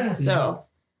to. Yeah. So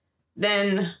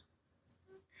then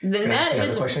then Can I ask that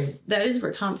another is question? that is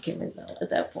where Tom came in though. At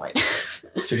that point,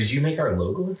 So did you make our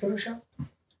logo in Photoshop?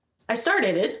 I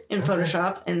started it in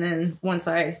Photoshop, and then once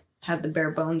I had the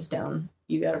bare bones down,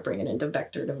 you got to bring it into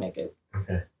Vector to make it.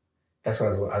 Okay. That's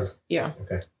what I was. Yeah.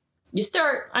 Okay.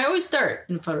 I always start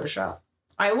in Photoshop.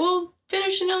 I will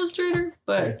finish in Illustrator,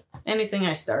 but anything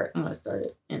I start, I'm going to start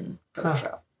it in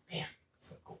Photoshop. Man, that's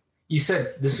so cool. You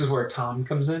said this is where Tom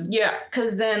comes in? Yeah,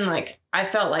 because then, like, I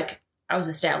felt like I was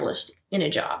established in a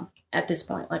job at this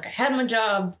point. Like, I had my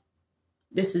job.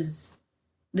 This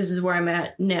is where I'm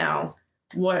at now.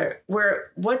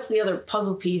 What's the other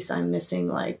puzzle piece I'm missing?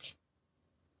 Like,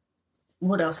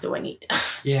 what else do I need?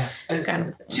 Yeah. Kind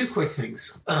of thing. Two quick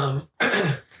things.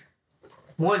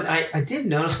 One, I did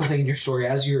notice something in your story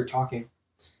as you were talking.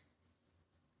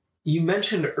 You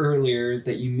mentioned earlier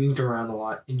that you moved around a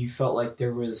lot and you felt like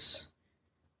there was,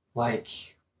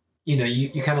 like, you know,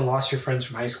 you kind of lost your friends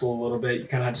from high school a little bit. You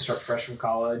kind of had to start fresh from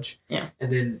college. Yeah.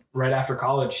 And then right after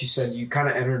college, you said you kind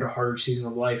of entered a harder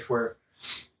season of life where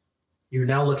you're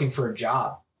now looking for a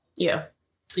job. Yeah.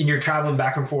 And you're traveling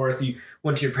back and forth. You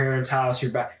went to your parents' house.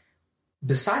 You're back.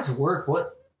 Besides work,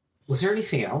 what was there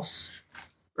anything else?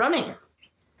 Running.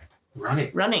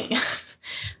 Running.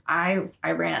 I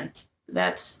ran.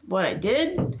 That's what I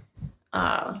did.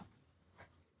 That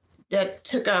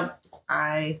took up,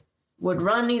 I would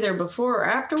run either before or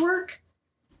after work.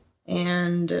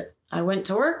 And I went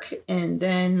to work, and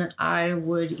then I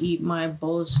would eat my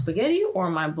bowl of spaghetti or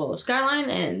my bowl of Skyline,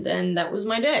 and then that was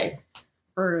my day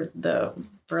for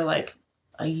like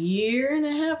a year and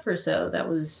a half or so. That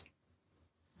was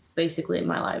basically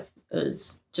my life. It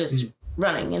was just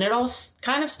running, and it all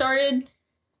kind of started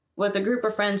with a group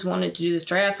of friends wanted to do this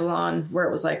triathlon where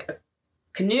it was like a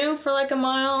canoe for like a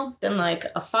mile, then like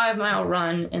a 5-mile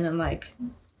run, and then like,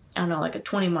 I don't know, like a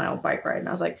 20-mile bike ride. And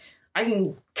I was like, I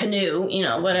can canoe, you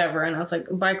know, whatever. And I was like,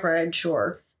 bike ride,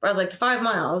 sure. But I was like, the 5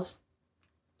 miles,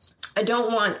 I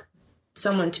don't want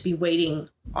someone to be waiting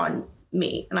on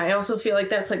me. And I also feel like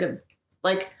that's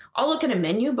like I'll look at a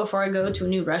menu before I go to a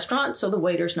new restaurant so the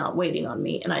waiter's not waiting on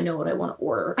me and I know what I want to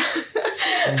order.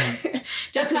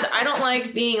 Just because I don't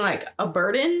like being like a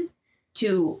burden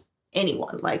to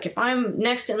anyone. Like if I'm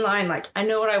next in line, like I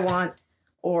know what I want,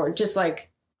 or just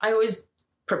like I always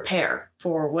prepare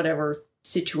for whatever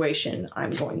situation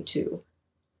I'm going to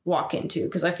walk into,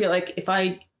 because I feel like if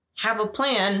I have a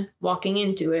plan walking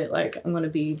into it, like I'm going to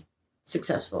be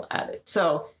successful at it.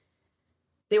 So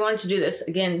they wanted to do this.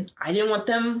 Again, I didn't want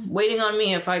them waiting on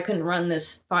me if I couldn't run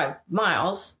this 5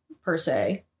 miles per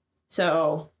se.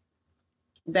 So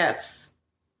that's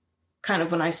kind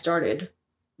of when I started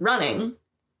running.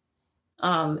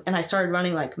 And I started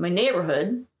running like my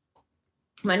neighborhood.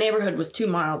 My neighborhood was 2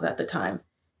 miles at the time.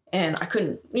 And I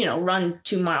couldn't, run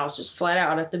 2 miles just flat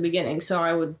out at the beginning. So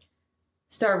I would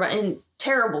start running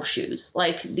terrible shoes,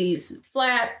 like these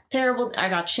flat, terrible. I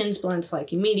got shin splints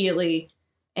like immediately.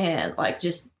 And like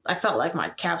just, I felt like my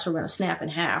calves were going to snap in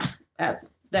half at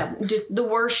that. Just the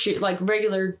worst shoe, like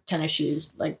regular tennis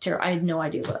shoes, like I had no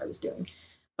idea what I was doing.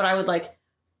 But I would like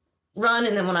run.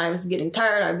 And then when I was getting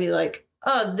tired, I'd be like,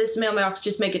 oh, this mailbox,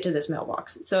 just make it to this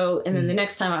mailbox. So, and then the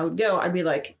next time I would go, I'd be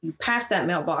like, you pass that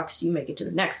mailbox, you make it to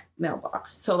the next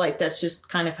mailbox. So like, that's just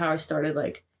kind of how I started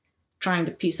like trying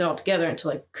to piece it all together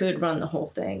until I could run the whole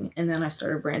thing. And then I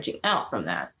started branching out from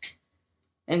that.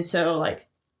 And so like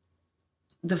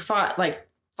the 5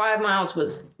 miles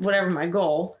was whatever my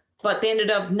goal, but they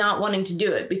ended up not wanting to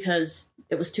do it because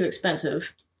it was too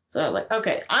expensive. So I was like,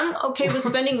 okay, I'm okay with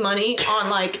spending money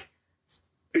on like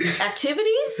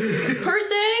activities per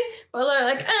se, but they're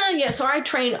like, yeah. So I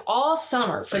trained all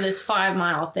summer for this 5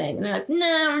 mile thing, and they're like,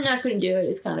 no, I'm not going to do it.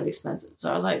 It's kind of expensive.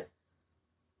 So I was like,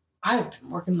 I've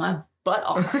been working my butt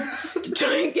off to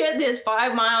try and get this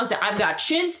 5 miles. That I've got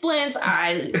shin splints.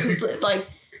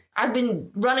 I've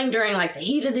been running during like the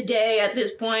heat of the day at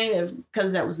this point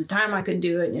because that was the time I could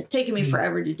do it, and it's taken me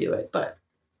forever to do it. But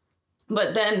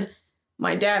then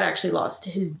my dad actually lost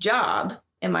his job.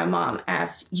 And my mom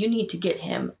asked, you need to get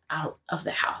him out of the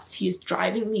house. He's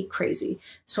driving me crazy.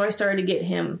 So I started to get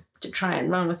him to try and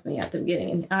run with me at the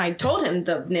beginning. And I told him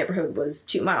the neighborhood was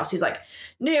 2 miles. He's like,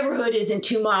 neighborhood isn't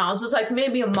 2 miles. It's like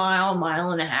maybe a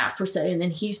mile and a half per se. And then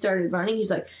he started running.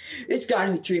 He's like, it's got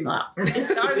to be 3 miles.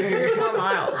 It's got to be 3 or 4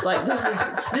 miles. Like,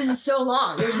 this is so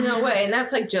long. There's no way. And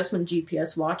that's like just when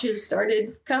GPS watches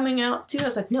started coming out too. I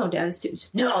was like, no, Dad, it's too. He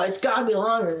said, no, it's got to be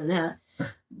longer than that.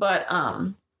 But,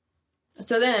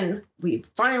 so then we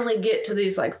finally get to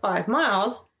these like 5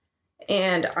 miles,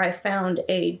 and I found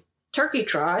a turkey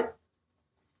trot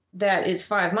that is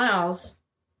 5 miles.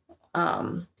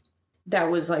 that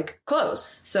was like close.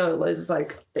 So it was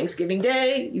like Thanksgiving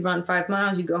Day, you run 5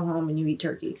 miles, you go home and you eat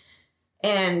turkey.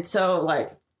 And so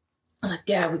like, I was like,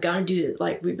 Dad, we got to do it.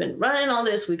 Like, we've been running all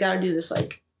this. We got to do this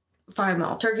like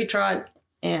 5-mile turkey trot.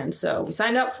 And so we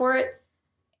signed up for it.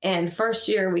 And the first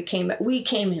year we came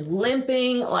in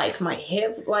limping, like my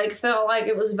hip like felt like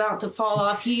it was about to fall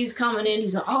off. He's coming in,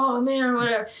 he's like, oh man,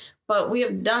 whatever. But we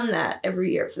have done that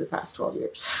every year for the past 12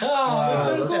 years.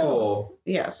 Oh, that's cool.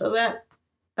 Yeah, so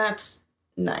that's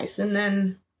nice. And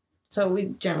then, so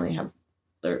we generally have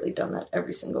literally done that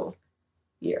every single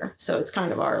year. So it's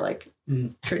kind of our like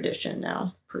tradition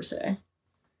now, per se.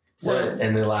 So,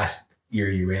 and the last year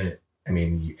you ran it, I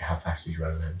mean, how fast did you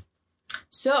run it in?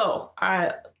 So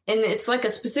and it's like a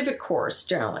specific course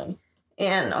generally.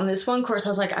 And on this one course, I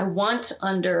was like, I want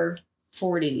under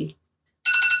 40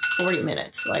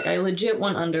 minutes. Like I legit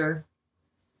want under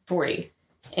 40.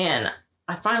 And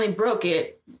I finally broke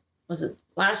it. Was it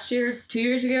last year? 2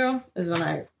 years ago is when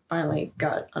I finally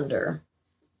got under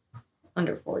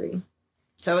 40.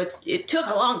 So it took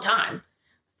a long time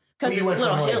because it's a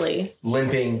little hilly.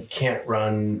 Limping, can't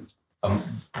run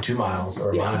 2 miles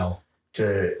or a mile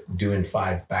to doing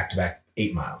 5 back-to-back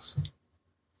 8 miles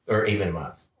or 8-minute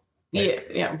miles. Right?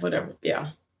 Yeah, whatever.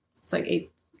 Yeah. It's like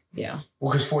 8. Yeah.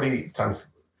 Well, because 40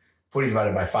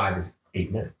 divided by 5 is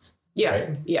 8 minutes. Yeah.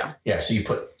 Right? Yeah. Yeah. So you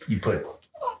put.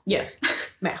 Yes.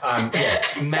 Math.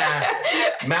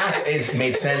 Math is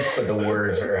made sense, but the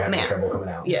words are having trouble coming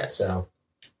out. Yes. So.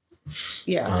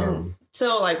 Yeah. And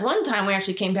so like one time we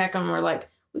actually came back and we're like,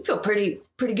 we feel pretty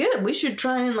good. We should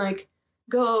try and like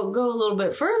go a little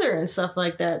bit further and stuff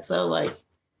like that. So like,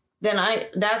 then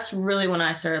that's really when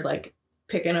I started like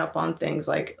picking up on things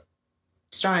like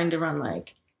trying to run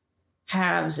like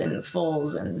halves and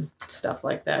fulls and stuff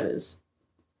like that. Is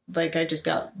like, I just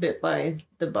got bit by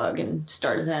the bug and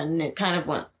started that. And it kind of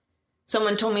went,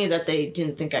 someone told me that they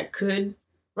didn't think I could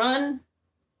run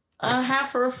a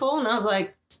half or a full. And I was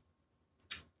like,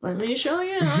 let me show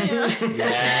you. Yes.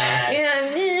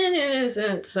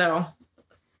 Yeah. So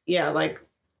yeah, like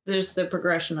there's the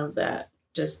progression of that.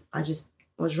 I just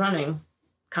was running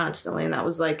constantly. And that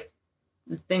was like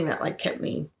the thing that like kept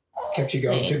you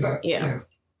going through that. Yeah.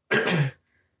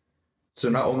 So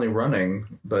not only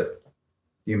running, but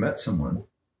you met someone.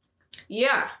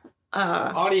 Yeah.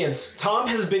 Audience, Tom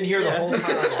has been here the whole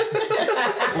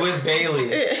time with Bailey.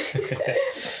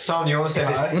 Tom, do you want to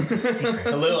say hi?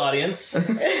 Hello, audience.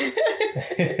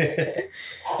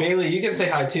 Bailey, you can say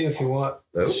hi too if you want.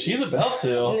 Oh. She's about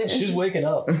to. She's waking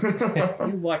up.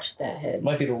 You watched that head.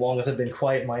 Might be the longest I've been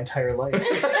quiet my entire life.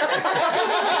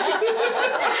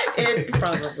 It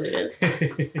probably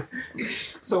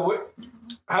is. So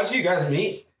how'd you guys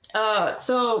meet?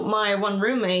 So my one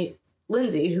roommate,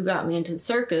 Lindsay, who got me into the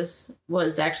circus,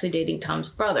 was actually dating Tom's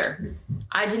brother.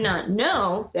 I did not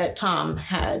know that Tom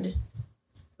had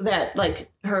that, like,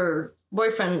 her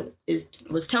boyfriend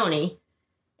was Tony,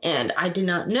 and I did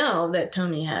not know that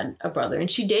Tony had a brother.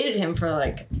 And she dated him for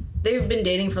like, they've been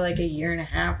dating for like a year and a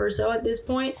half or so at this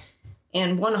point.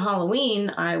 And one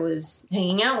Halloween, I was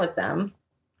hanging out with them,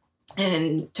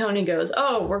 and Tony goes,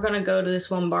 "Oh, we're gonna go to this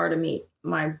one bar to meet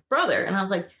my brother." And I was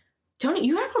like, "Tony,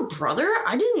 you have a brother?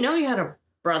 I didn't know you had a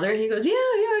brother." He goes, yeah,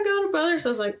 I got a brother. So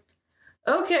I was like,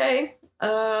 okay,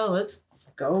 let's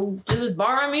go to the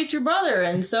bar and meet your brother.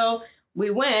 And so we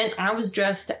went. I was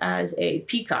dressed as a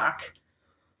peacock.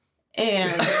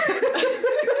 And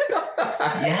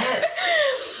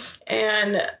Yes.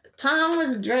 And Tom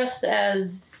was dressed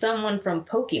as someone from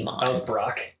Pokemon. I was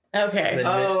Brock. Okay.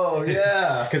 Oh,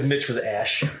 yeah. Because Mitch was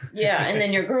Ash. Yeah, and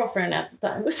then your girlfriend at the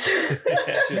time was...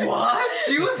 What?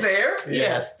 She was there?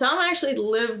 Yes. Tom actually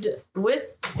lived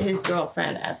with his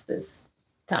girlfriend at this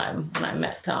time when I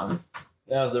met Tom.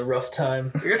 That was a rough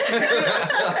time.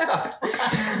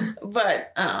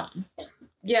 But,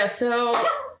 yeah, so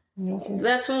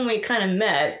that's when we kind of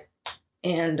met.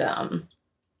 And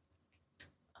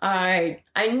I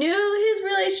knew his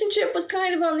relationship was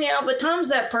kind of on the out, but Tom's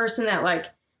that person that, like,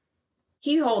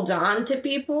 he holds on to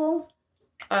people.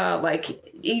 Like,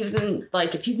 even,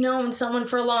 like, if you've known someone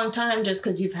for a long time, just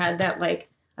because you've had that, like,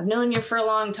 I've known you for a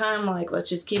long time, like, let's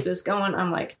just keep this going.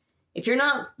 I'm like, if you're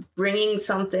not bringing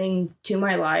something to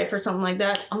my life or something like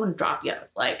that, I'm going to drop you.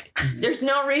 Like, there's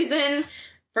no reason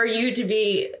for you to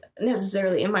be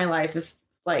necessarily in my life if,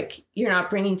 like, you're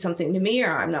not bringing something to me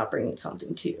or I'm not bringing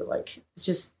something to you. Like, it's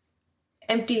just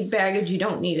empty baggage. You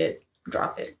don't need it.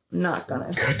 Drop it. I'm not going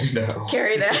to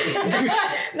carry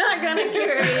that. Not going to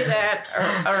carry that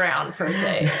around, per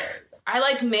se. I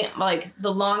like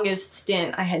the longest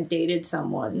stint I had dated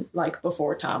someone, like,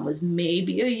 before Tom was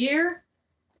maybe a year.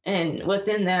 And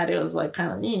within that, it was like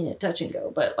kind of touch and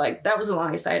go. But like that was the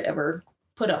longest I'd ever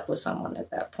put up with someone at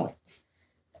that point.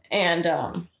 And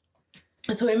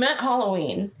so we met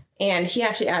Halloween, and he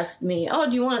actually asked me, "Oh,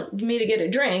 do you want me to get a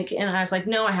drink?" And I was like,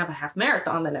 "No, I have a half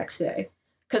marathon the next day."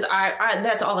 Because I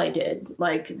that's all I did.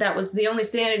 Like that was the only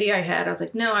sanity I had. I was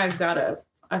like, "No, I've got to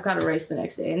race the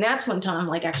next day." And that's when Tom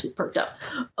like actually perked up.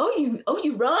 Oh,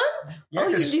 you run? Yeah,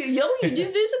 you do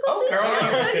physical things? You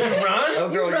run? Oh,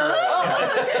 girl, you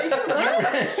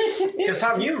run? Because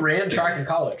Tom, you ran track in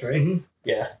college, right? Mm-hmm.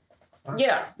 Yeah.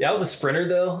 Yeah. Yeah, I was a sprinter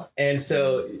though, and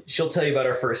so she'll tell you about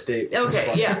our first date.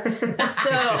 Okay, yeah.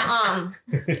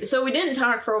 So we didn't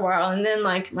talk for a while, and then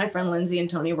like my friend Lindsay and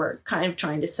Tony were kind of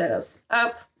trying to set us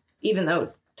up, even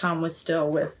though Tom was still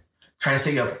with. Trying to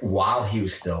set you up while he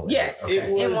was still. Yes,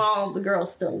 It was- and while the girl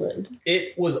still lived.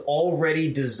 It was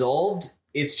already dissolved.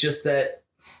 It's just that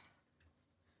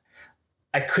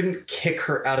I couldn't kick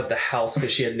her out of the house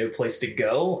because she had no place to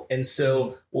go. And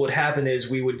so what would happen is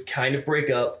we would kind of break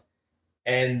up,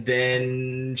 and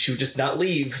then she would just not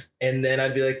leave. And then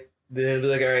I'd be like,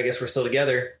 all right, I guess we're still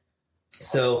together.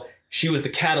 So she was the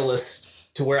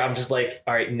catalyst to where I'm just like,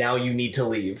 all right, now you need to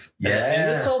leave. Yeah.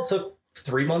 And this all took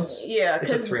 3 months. Yeah, It took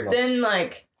because 3 months.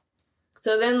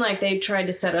 then they tried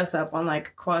to set us up on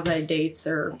like quasi dates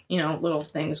or little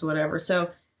things, whatever. So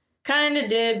kind of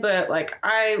did, but like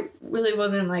I really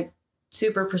wasn't like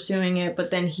super pursuing it.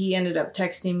 But then he ended up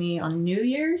texting me on New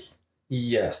Year's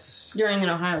Yes. during an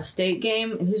Ohio State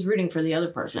game, and he was rooting for the other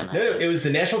person. No, it was the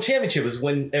national championship. It was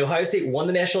when Ohio State won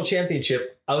the national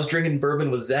championship. I was drinking bourbon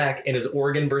with Zach, and it was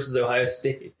Oregon versus Ohio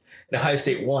State. And Ohio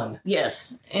State won.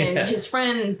 Yes, and Yeah. his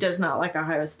friend does not like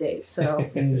Ohio State,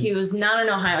 so he was not an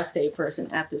Ohio State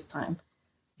person at this time.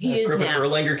 He is Grew up in now.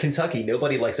 Erlanger, Kentucky.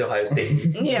 Nobody likes Ohio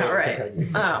State. Yeah, right.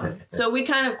 Kentucky. So we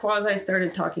kind of quasi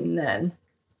started talking then.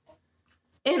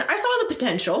 And I saw the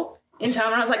potential in town.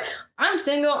 And I was like, I'm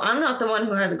single. I'm not the one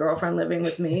who has a girlfriend living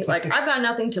with me. Like, I've got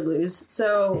nothing to lose.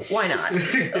 So why not?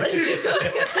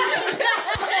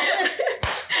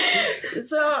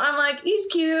 So I'm like, he's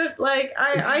cute. Like,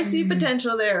 I see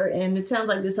potential there. And it sounds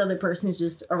like this other person is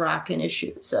just a rock in his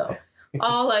shoe. So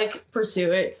I'll like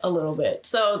pursue it a little bit.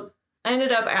 So I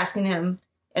ended up asking him.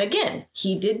 And again,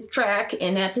 he did track.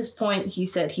 And at this point, he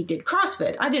said he did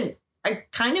CrossFit. I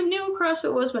kind of knew what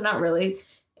CrossFit was, but not really.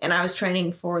 And I was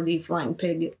training for the Flying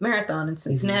Pig Marathon in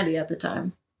Cincinnati at the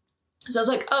time. So I was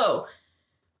like,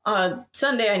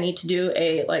 Sunday I need to do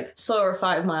a like slower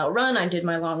 5-mile run. I did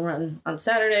my long run on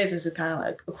Saturday. This is kind of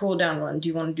like a cool down run. Do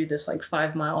you want to do this like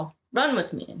 5-mile run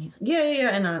with me? And he's like, yeah.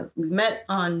 And we met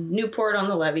on Newport on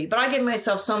the levee, but I gave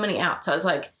myself so many outs. I was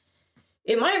like,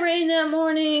 it might rain that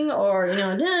morning or,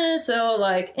 so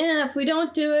like, if we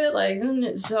don't do it, like,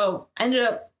 so I ended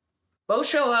up both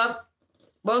show up,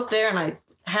 both there. And I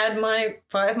had my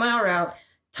 5-mile route.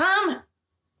 Tom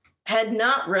had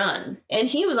not run, and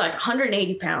he was like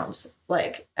 180 pounds,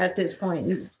 like at this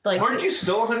point. Like, Aren't you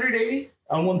still 180?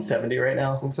 I'm 170 right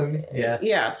now. 170? Yeah.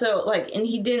 yeah. So like, and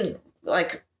he didn't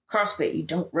like CrossFit. You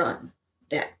don't run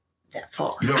that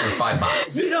far. You don't run 5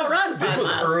 miles. You don't run 5 This was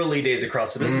miles. early days of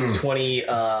CrossFit. This was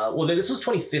this was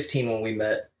 2015 when we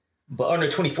met.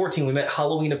 2014. We met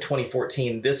Halloween of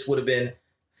 2014. This would have been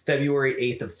February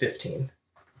 8th of 15.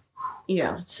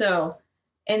 Yeah. So,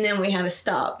 and then we had to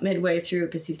stop midway through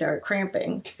because he started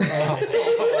cramping.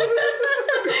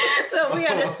 So we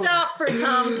had to stop for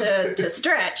Tom to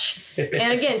stretch.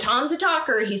 And again, Tom's a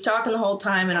talker. He's talking the whole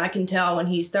time, and I can tell when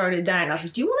he started dying. I was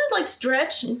like, "Do you want to like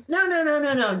stretch?"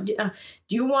 No.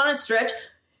 Do you want to stretch?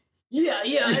 Yeah.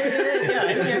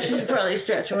 I should probably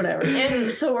stretch or whatever.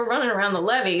 And so we're running around the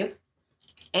levee,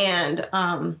 and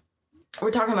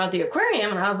we're talking about the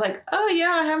aquarium, and I was like, "Oh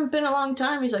yeah, I haven't been a long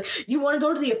time." He's like, "You want to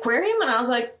go to the aquarium?" And I was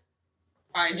like,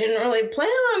 I didn't really plan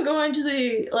on going to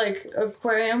the like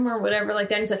aquarium or whatever like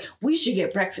that. And he's like, "We should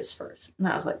get breakfast first." And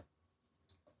I was like,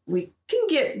 "We can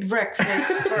get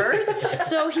breakfast first."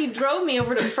 So he drove me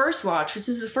over to First Watch, which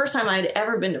is the first time I'd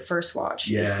ever been to First Watch.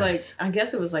 Yes. It's like, I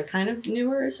guess it was like kind of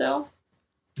newer or so.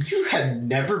 You had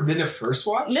never been to First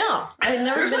Watch? No, I had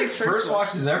never There's been like to First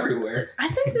Watches everywhere. I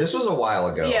think This was a while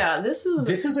ago. yeah, this is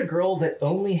This is a girl that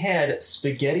only had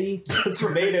spaghetti,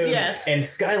 tomatoes, Yes. and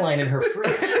Skyline in her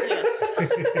fridge. yes.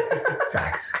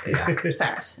 Facts. Yeah.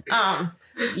 Fast.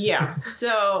 Yeah.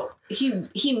 So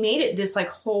he made it this like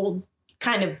whole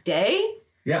kind of day.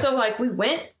 Yeah. So like we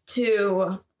went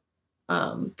to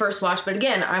First Watch, but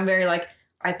again, I'm very like,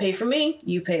 I pay for me,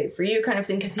 you pay for you kind of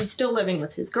thing, because he's still living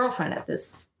with his girlfriend at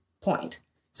this point.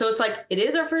 So it's like, it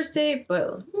is our first date,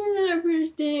 but is it our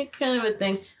first date kind of a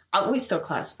thing. we still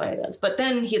classify it as. But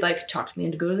then he like talked me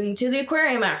into going to the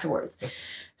aquarium afterwards.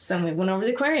 So we went over to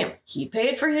the aquarium. He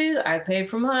paid for his, I paid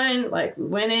for mine. Like we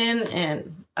went in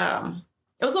and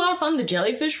it was a lot of fun. The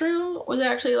jellyfish room was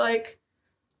actually like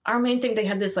our main thing. They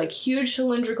had this like huge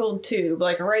cylindrical tube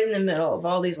like right in the middle of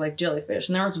all these like jellyfish.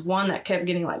 And there was one that kept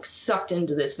getting like sucked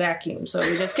into this vacuum. So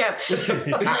we just kept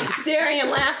like staring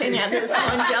and laughing at this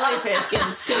one jellyfish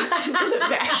getting sucked into the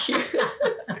vacuum.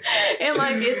 And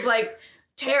like it's like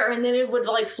tear, and then it would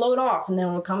like float off, and then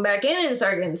it would come back in and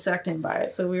start getting sucked in by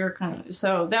it. So we were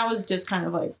so that was just kind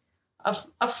of like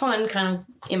a fun kind of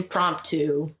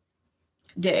impromptu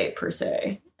day per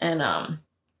se. And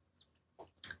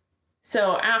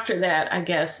so after that, I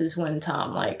guess is when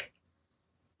Tom like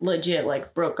legit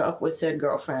like broke up with said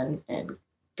girlfriend and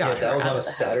got her that was out on a of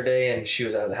the Saturday, house. and she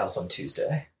was out of the house on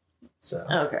Tuesday. So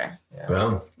Okay. yeah.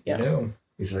 Boom. Yeah. You know,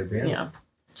 he's like, man. Yeah.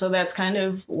 So that's kind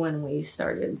of when we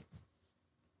started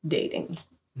dating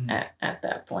at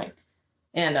that point.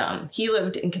 And he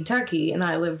lived in Kentucky and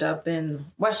I lived up in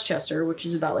Westchester, which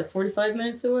is about like 45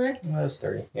 minutes away. I was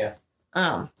 30. Yeah.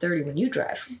 30 when you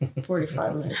drive,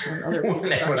 45 minutes when other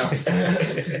people Everyone drive.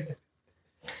 else.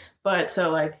 But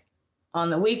so like on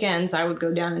the weekends I would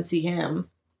go down and see him,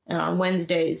 and on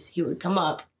Wednesdays he would come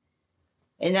up,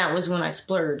 and that was when I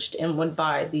splurged and would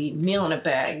buy the meal in a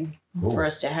bag for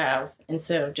us to have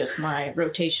instead of just my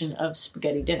rotation of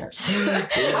spaghetti dinners.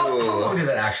 How long did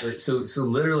that actually? So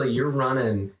literally, you're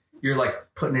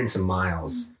like putting in some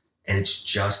miles, and it's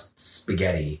just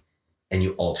spaghetti, and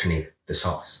you alternate the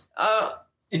sauce.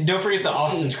 And don't forget the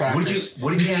Austin's crackers.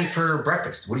 What did you eat for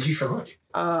breakfast? What did you eat for lunch?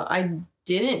 I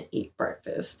didn't eat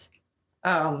breakfast.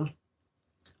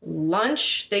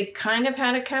 Lunch, they kind of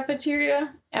had a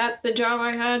cafeteria at the job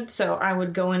I had, so I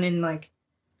would go in and like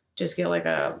just get like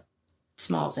a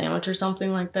small sandwich or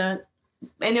something like that.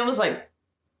 And it was like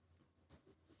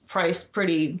priced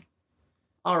pretty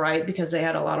all right because they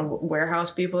had a lot of warehouse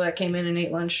people that came in and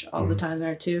ate lunch all the time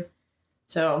there too.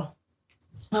 So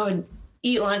I would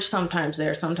eat lunch sometimes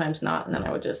there, sometimes not, and then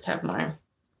I would just have my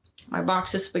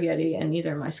box of spaghetti and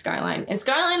either my Skyline. And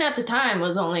Skyline at the time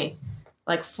was only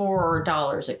like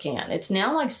 $4 a can. It's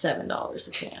now like $7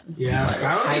 a can. Yeah,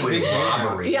 Skyline's a big deal.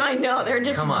 robbery. Yeah, I know. They're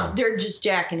just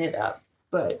jacking it up.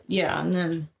 But yeah,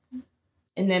 and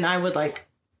then I would like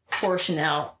portion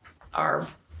out our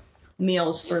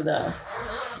meals for the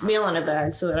meal in a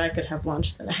bag so that I could have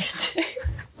lunch the next day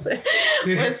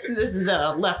with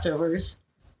the leftovers.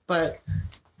 But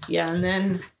yeah, and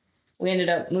then we ended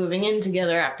up moving in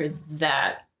together after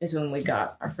that is when we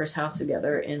got our first house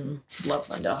together in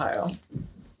Loveland, Ohio.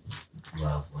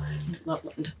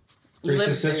 Loveland. Grace's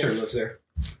Lived sister there. lives there.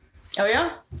 Oh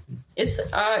yeah? It's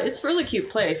a really cute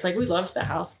place. Like we loved the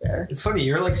house there. It's funny,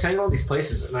 you're like saying all these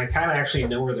places, and I kind of actually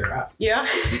know where they're at. Yeah.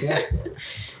 Yeah.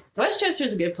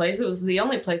 Westchester's a good place. It was the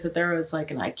only place that there was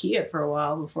like an IKEA for a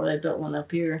while before they built one up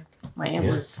here. My aunt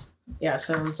was,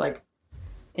 so it was like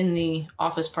in the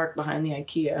office park behind the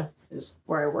IKEA is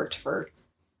where I worked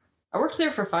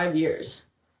there for 5 years.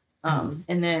 And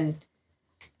then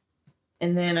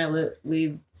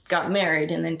we got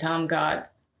married, and then Tom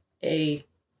got a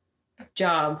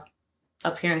job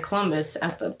up here in Columbus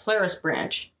at the Polaris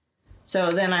branch.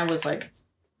 So then I was like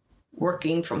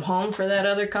working from home for that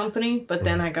other company, but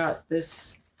then I got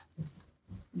this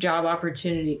job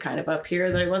opportunity kind of up here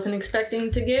that I wasn't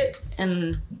expecting to get,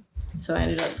 and so I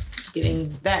ended up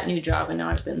getting that new job, and now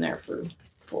I've been there for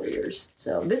 4 years.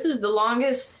 So this is the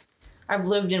longest I've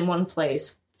lived in one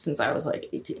place since I was like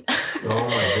 18. Oh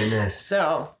my goodness.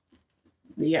 So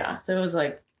yeah, so it was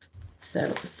like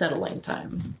settling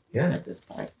time at this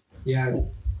point. Yeah.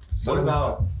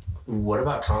 What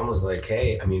about Tom was like,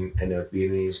 hey, I mean, I know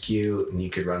Vietnamese is cute and you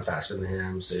could run faster than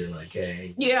him, so you're like,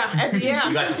 hey. Yeah, yeah.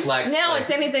 You got the flex. Now like,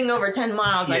 it's anything over 10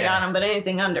 miles, I got him, but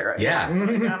anything under.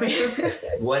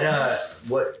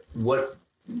 What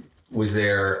was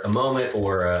there a moment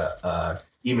or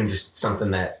even just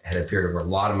something that had appeared over a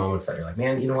lot of moments that you're like,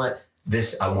 man, you know what?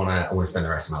 This I want to spend the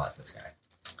rest of my life with this guy.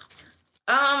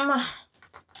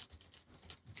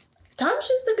 Tom's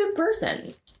just a good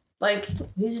person. Like,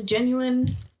 he's a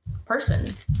genuine person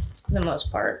for the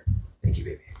most part. Thank you,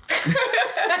 baby.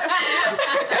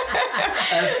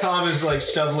 As Tom is like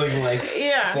shoveling like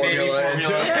Formula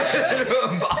into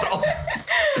a bottle.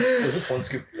 Was this one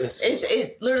scoop?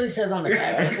 It literally says on the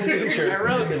bag.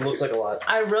 It looks like a lot.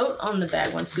 I wrote on the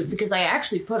bag one scoop because I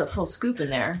actually put a full scoop in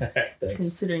there,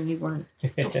 considering you weren't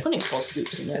putting full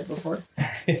scoops in there before.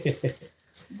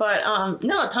 But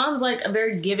no, Tom's like a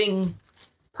very giving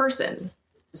person,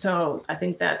 so I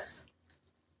think that's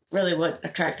really what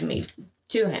attracted me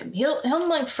to him. He'll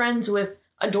like friends with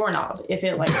a doorknob if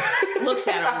it like looks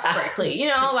at him correctly. You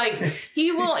know, like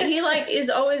he like is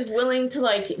always willing to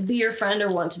like be your friend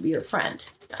or want to be your friend.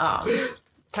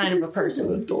 Kind of a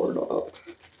person. A doorknob.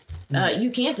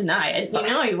 You can't deny it. You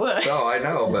know he would. No, I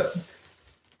know, but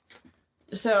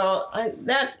so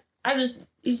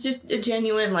he's just a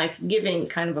genuine like giving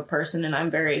kind of a person, and I'm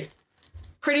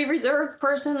pretty reserved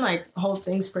person. Like hold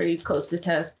things pretty close to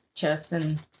the chest,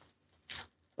 and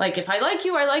like if I like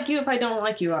you, I like you. If I don't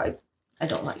like you, I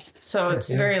don't like you. So it's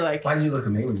very like. Why did you look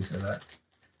at me when you said that?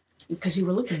 Because you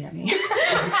were looking at me.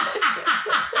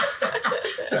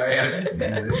 Sorry, I was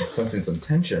just sensing some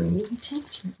tension.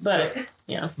 But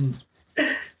yeah.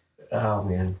 Oh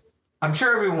man. I'm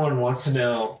sure everyone wants to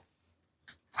know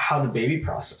how the baby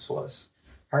process was.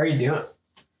 How are you doing?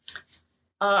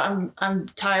 I'm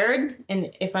tired,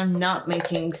 and if I'm not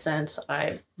making sense,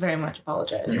 I very much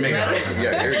apologize. Yeah,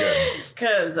 you're good.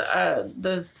 Because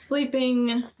the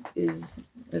sleeping is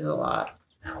a lot.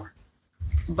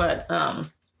 But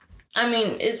I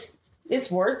mean, it's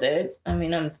worth it. I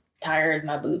mean, I'm tired,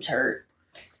 my boobs hurt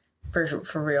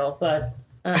for real. But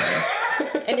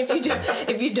and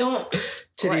if you don't.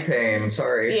 Titty like, pain,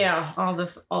 sorry. Yeah, all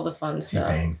the fun stuff.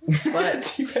 T-pain. But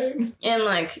T-pain. And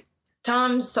like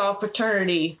Tom saw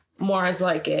paternity more as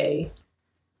like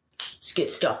let's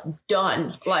get stuff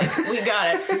done. Like we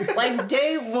got it. Like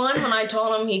day one when I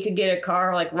told him he could get a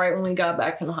car, like right when we got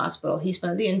back from the hospital, he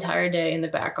spent the entire day in the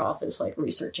back office like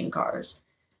researching cars.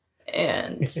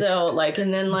 And so like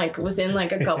and then like within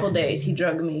like a couple days he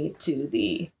drug me to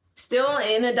the still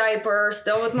in a diaper,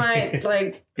 still with my,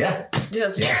 like,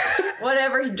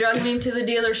 whatever. He drugged me to the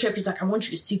dealership. He's like, I want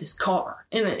you to see this car.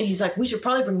 And he's like, we should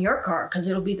probably bring your car because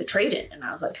it'll be the trade-in. And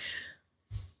I was like,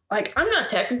 I'm not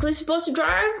technically supposed to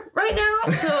drive right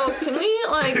now. So can we,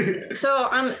 like, so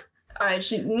I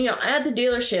should, you know, at the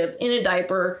dealership in a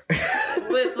diaper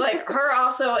with, like, her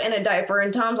also in a diaper.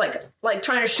 And Tom's, like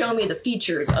trying to show me the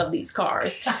features of these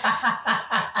cars.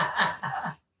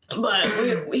 But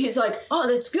he's like,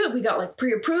 oh, that's good. We got like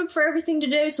pre-approved for everything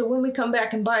today. So when we come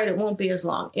back and buy it, it won't be as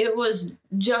long. It was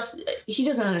just, he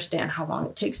doesn't understand how long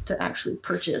it takes to actually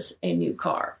purchase a new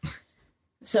car.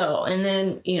 So, and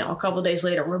then, you know, a couple days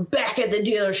later, we're back at the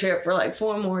dealership for like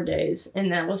 4 more days.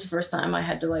 And that was the first time I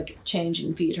had to like change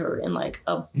and feed her in like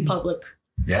a public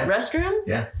restroom.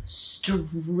 Yeah.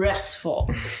 Stressful.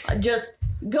 Just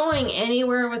going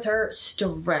anywhere with her,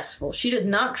 stressful. She does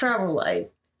not travel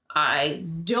light. I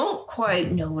don't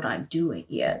quite know what I'm doing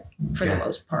yet, for the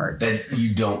most part. Then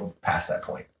you don't pass that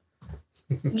point.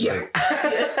 Yeah.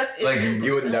 Like,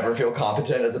 you would never feel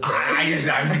competent as a parent? I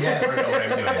never know what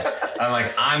I'm doing. I'm like,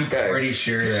 I'm pretty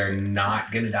sure they're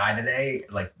not going to die today.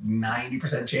 Like,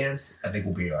 90% chance, I think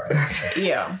we'll be all right.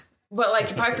 Yeah. But,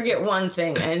 like, if I forget one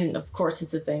thing, and of course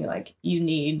it's a thing, like, you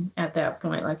need at that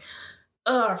point, like,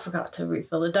 oh, I forgot to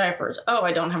refill the diapers. Oh,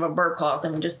 I don't have a burp cloth.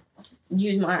 Let me just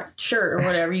use my shirt or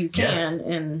whatever you can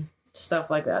and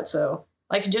stuff like that. So,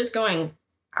 like, just going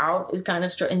out is kind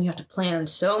of and you have to plan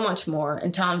so much more.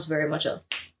 And Tom's very much a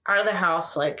out of the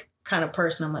house, like, kind of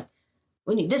person. I'm like,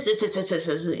 we need this,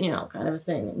 you know, kind of a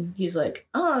thing. And he's like,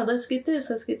 oh, let's get this,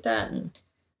 let's get that. And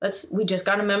we just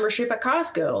got a membership at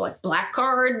Costco, like Black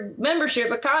Card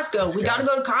membership at Costco. We got to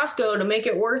go to Costco to make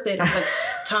it worth it. I'm like,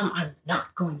 Tom, I'm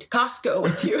not going to Costco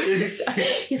with you.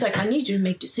 He's like, I need you to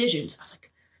make decisions. I was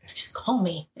like, just call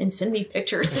me and send me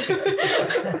pictures.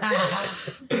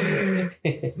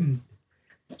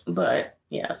 But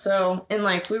yeah, so, and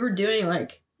like we were doing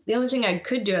like, the only thing I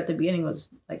could do at the beginning was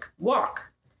like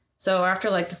walk. So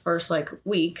after like the first like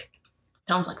week,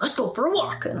 Tom's like, let's go for a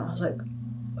walk. And I was like,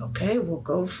 okay, we'll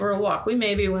go for a walk. We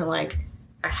maybe went like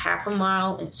a half a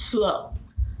mile and slow.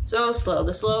 So slow.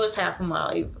 The slowest half a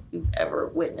mile you've ever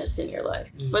witnessed in your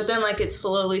life. Mm-hmm. But then like it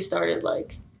slowly started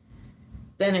like,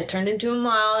 then it turned into a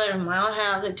mile and a mile and a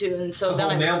half and 2. And so it's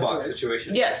then the whole mailbox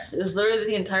situation. Yes, it's literally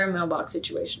the entire mailbox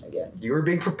situation again. You were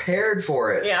being prepared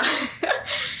for it. Yeah.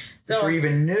 So, before you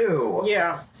even knew.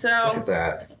 Yeah. So look at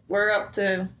that. We're up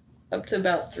to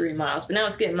about 3 miles. But now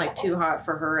it's getting like too hot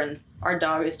for her, and our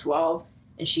dog is 12.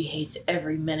 And she hates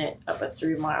every minute of a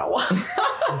 3-mile walk.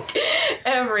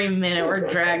 Every minute we're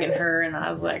dragging her. And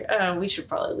I was like, oh, we should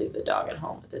probably leave the dog at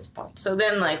home at this point. So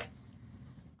then, like,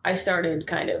 I started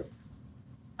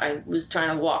I was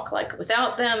trying to walk, like,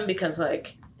 without them because,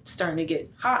 like, it's starting to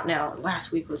get hot now. And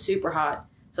last week was super hot.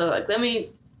 So, like,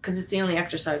 because it's the only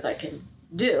exercise I can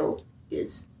do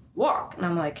is walk. And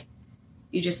I'm like,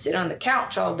 you just sit on the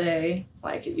couch all day.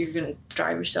 Like, you're going to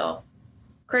drive yourself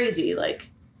crazy. Like,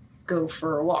 go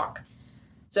for a walk.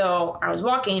 So I was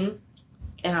walking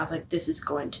and I was like, this is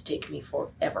going to take me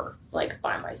forever, like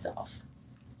by myself.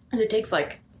 Because it takes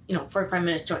like, 45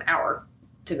 minutes to an hour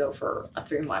to go for a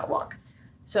 3-mile walk.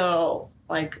 So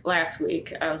like last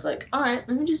week I was like, all right,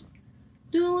 let me just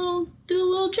do a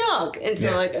little jog. And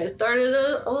so like I started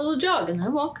a little jog and I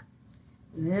walk,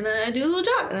 and then I do a little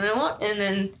jog and then I walk, and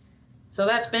then so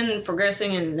that's been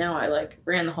progressing, and now I like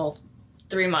ran the whole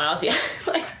 3 miles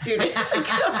like 2 days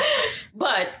ago.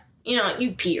 But you know,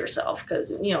 you pee yourself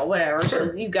because, you know, whatever,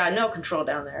 because you've got no control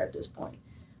down there at this point.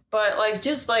 But like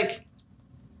just like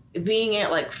being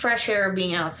at like fresh air,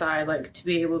 being outside, like to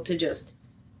be able to just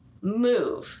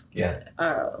move,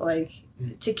 like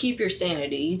to keep your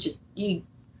sanity,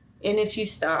 and if you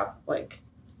stop, like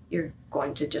you're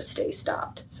going to just stay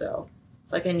stopped. So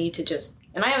it's like I need to just,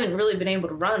 and I haven't really been able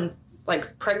to run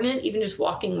like pregnant. Even just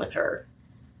walking with her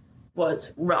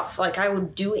was rough. Like I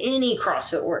would do any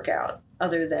CrossFit workout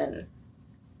other than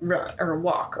run or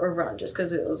walk or run, just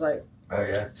because it was like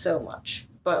so much.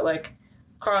 But like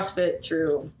CrossFit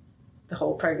through the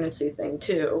whole pregnancy thing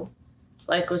too,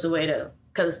 like was a way to,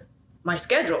 because my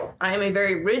schedule, I am a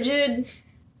very rigid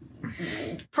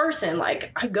person.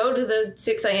 Like I go to the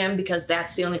 6 a.m. because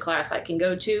that's the only class I can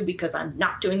go to, because I'm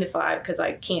not doing the 5 because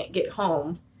I can't get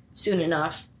home soon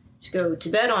enough to go to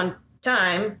bed on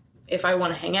time if I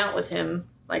want to hang out with him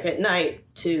like at night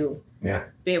to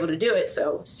be able to do it.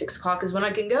 So 6 o'clock is when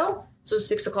I can go. So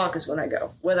 6 o'clock is when I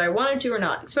go, whether I wanted to or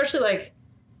not, especially like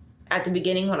at the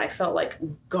beginning when I felt like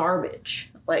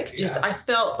garbage, like just, I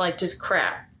felt like just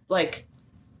crap. Like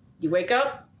you wake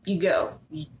up, you go,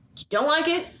 you don't like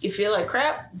it, you feel like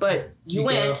crap, but you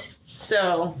went. Go.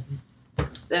 So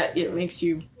that it makes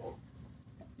you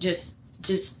just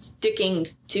sticking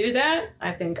to that,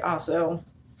 I think also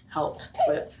helped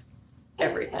with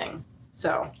everything.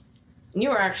 So you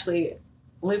were actually,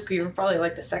 Luke, you were probably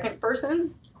like the second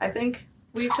person I think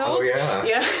we've told. Oh yeah.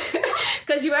 Yeah.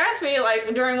 Because you asked me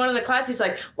like during one of the classes,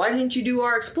 like, why didn't you do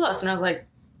RX Plus? And I was like,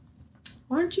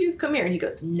 why don't you come here? And he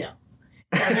goes, no.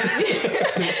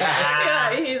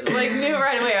 Yeah, he's like, knew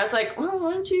right away. I was like, well,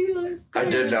 why don't you I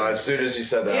did know as soon as you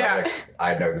said that. Yeah.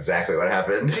 I know exactly what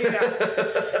happened.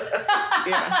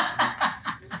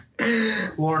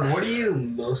 Lauren, what are you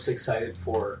most excited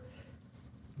for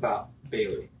about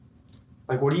Bailey?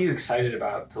 Like, what are you excited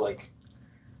about to like?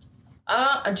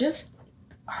 Just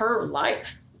her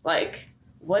life. Like,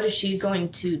 what is she going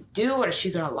to do? What is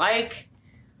she going to like?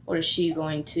 What is she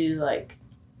going to like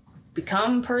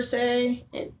become per se?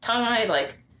 And Tom and I,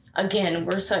 like, again,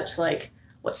 we're such like,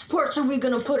 what sports are we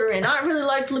going to put her in? I really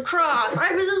like lacrosse. I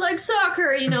really like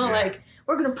soccer. You know, like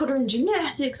we're going to put her in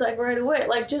gymnastics like right away.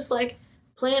 Like just like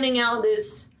planning out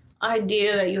this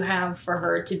idea that you have for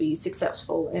her to be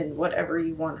successful in whatever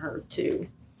you want her to.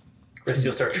 Chris,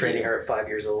 you'll start training her at 5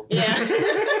 years old. Yeah.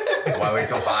 Why wait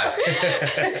till 5?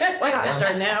 Why not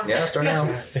start now? Yeah, start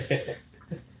now.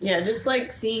 Yeah, just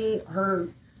like seeing her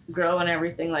grow and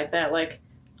everything like that. Like,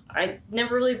 I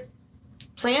never really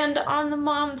planned on the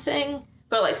mom thing,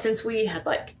 but like since we had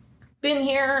like been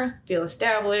here, feel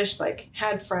established, like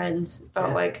had friends,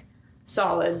 felt like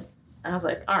solid, I was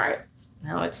like, all right,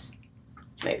 now it's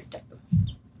maybe time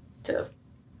to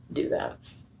do that.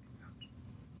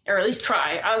 Or at least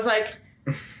try. I was like,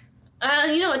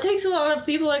 it takes a lot of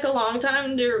people like a long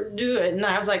time to do it. And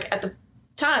I was like, at the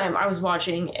time, I was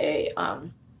watching a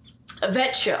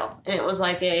vet show, and it was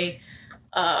like they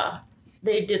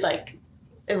did like,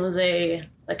 it was a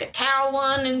cow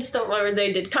one and stuff, or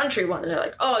they did country one. And they're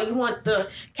like, oh, you want the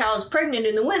cows pregnant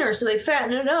in the winter, so they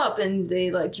fatten it up, and they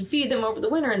like, you feed them over the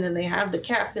winter, and then they have the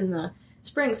calf in the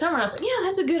spring, summer. I was like, yeah,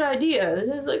 that's a good idea.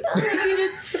 It's like,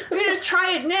 we just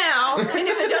try it now, and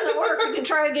if it doesn't work, we can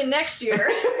try again next year.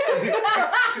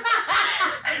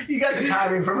 You got the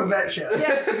timing from a vet show.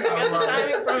 Yes, I got the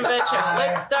timing from a vet show.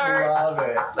 Let's start. Love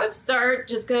it. Let's start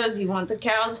just because you want the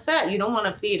cows fat. You don't want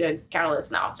to feed a cow that's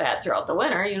not fat throughout the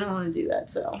winter. You don't want to do that.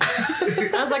 So I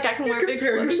was like, I can wear big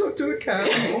Compare clothes. yourself to a cow.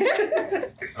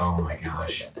 Oh my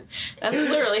gosh. That's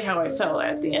literally how I felt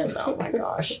at the end. Oh my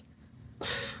gosh.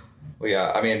 Well,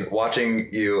 yeah, I mean,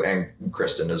 watching you and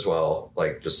Kristen as well,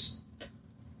 like, just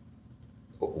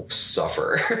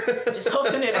suffer. Just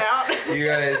hoping it out. You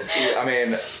guys, I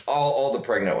mean, all the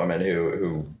pregnant women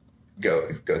who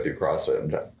go through CrossFit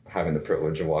and having the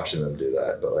privilege of watching them do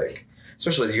that, but, like,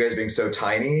 especially with you guys being so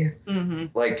tiny,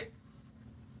 like,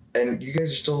 and you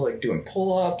guys are still, like, doing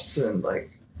pull-ups and,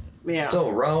 like,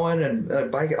 still rowing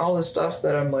and biking, all this stuff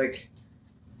that I'm, like,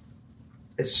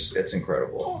 it's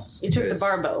incredible. You took the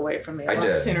barbell away from me a lot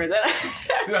did. sooner than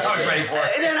I was ready for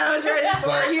it. Then I was ready for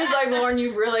it. He was like, Lauren,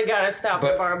 you really got to stop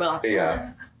the barbell.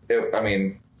 Yeah. I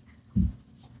mean,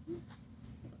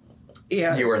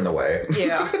 yeah. You were in the way.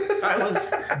 Yeah. I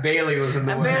was. Bailey was in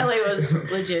the way. Bailey was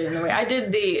legit in the way. I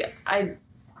did the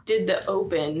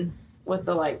open with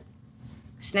the like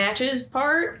snatches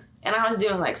part, and I was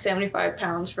doing like 75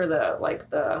 pounds for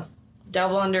the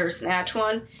double under snatch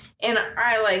one, and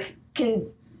I like can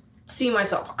see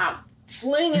myself. I'm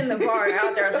flinging the bar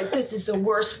out there. I was like, this is the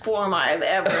worst form I've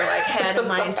ever like had in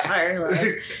my entire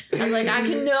life. I was like,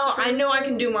 I know I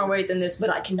can do more weight than this, but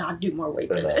I cannot do more weight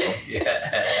than this.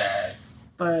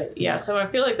 Yes. But yeah, so I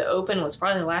feel like the open was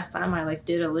probably the last time I like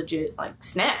did a legit like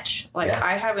snatch. Like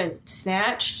I haven't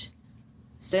snatched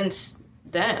since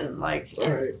then. Like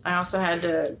I also had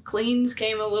to cleans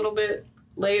came a little bit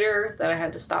later that I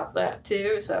had to stop that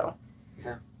too. So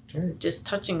just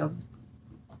touching a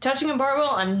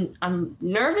barbell, I'm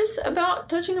nervous about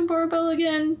touching a barbell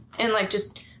again, and like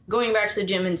just going back to the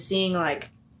gym and seeing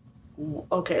like,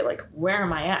 okay, like where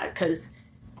am I at? Because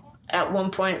at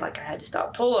one point, like I had to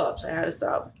stop pull-ups, I had to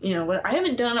stop, I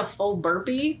haven't done a full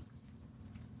burpee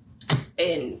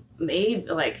in maybe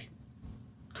like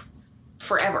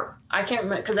forever. I can't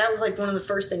remember, because that was like one of the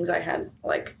first things I had,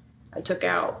 like I took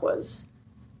out was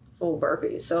full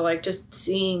burpees. So like just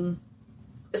seeing.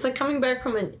 It's like coming back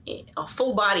from a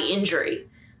full body injury,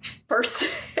 per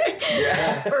se.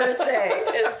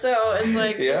 And so it's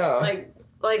like, just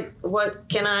like what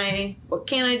can I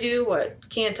do? What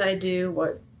can't I do?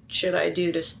 What should I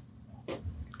do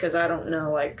because I don't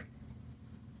know, like,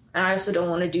 I also don't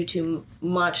want to do too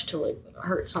much to like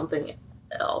hurt something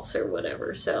else or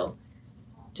whatever. So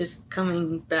just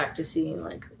coming back to seeing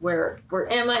like, where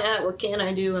am I at? What can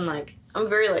I do? And like, I'm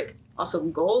very like, also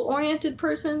goal-oriented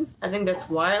person. I think that's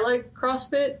why I like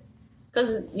CrossFit,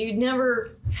 because you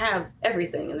never have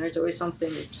everything, and there's always something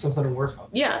to work on.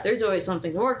 Yeah, there's always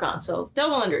something to work on. So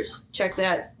double unders, check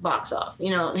that box off. And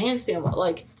handstand,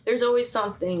 like there's always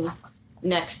something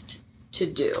next to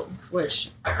do. Which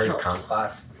I heard helps.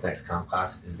 this next comp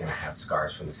class is going to have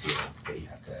scars from the ceiling that you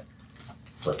have to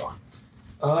flip on.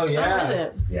 Oh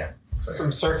yeah, yeah.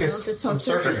 Some circus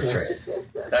tricks.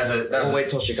 We'll wait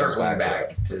till she comes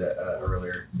back to the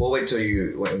earlier. We'll wait till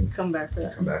you come back for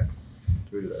that. Come back.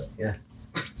 Do that.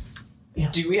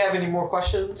 Yeah. Do we have any more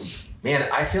questions? Man,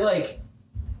 I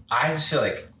just feel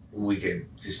like we could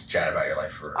just chat about your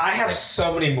life for. I have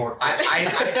so many more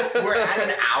questions. We're at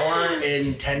an hour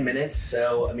in 10 minutes,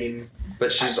 so I mean.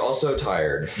 But she's also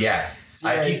tired. Yeah.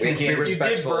 I keep thinking be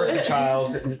respectful. You did birth a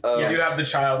child. You do have the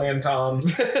child and Tom. Look,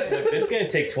 this is going to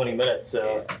take 20 minutes,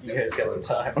 so you guys got some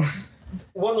time.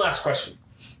 One last question.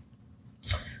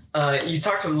 You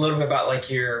talked a little bit about like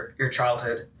your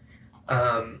childhood.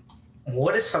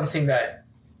 What is something that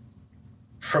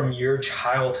from your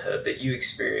childhood that you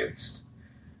experienced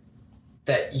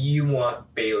that you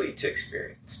want Bailey to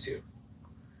experience too?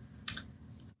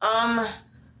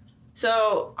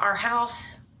 So our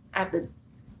house at the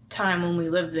time when we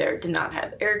lived there did not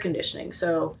have air conditioning,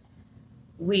 so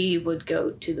we would go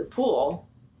to the pool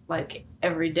like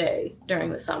every day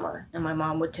during the summer, and my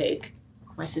mom would take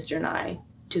my sister and I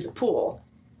to the pool.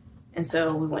 And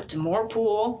so we went to more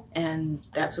pool, and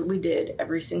that's what we did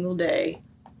every single day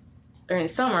during the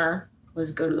summer,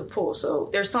 was go to the pool. So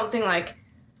there's something like,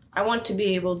 I want to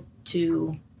be able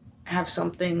to have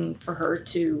something for her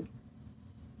to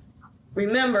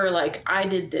remember, like I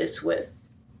did this with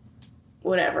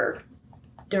whatever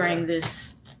during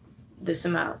this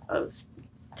amount of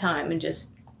time, and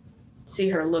just see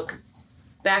her look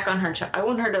back on her child. I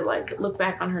want her to like look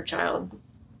back on her childhood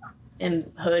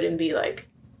and be like,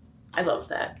 I love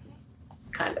that,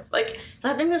 kind of like.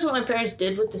 And I think that's what my parents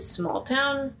did with the small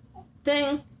town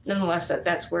thing. Nonetheless,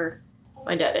 that's where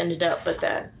my dad ended up, but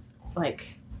that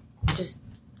like just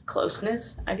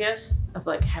closeness, I guess, of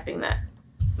like having that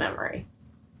memory.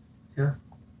 Yeah.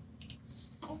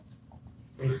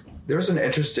 There was an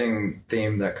interesting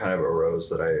theme that kind of arose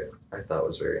that I thought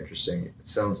was very interesting. It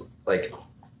sounds like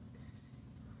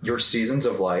your seasons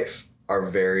of life are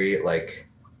very like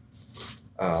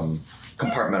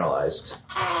compartmentalized.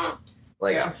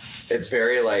 Like it's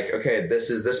very like, okay,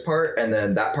 this is this part, and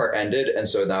then that part ended, and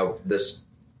so now this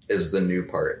is the new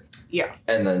part. Yeah.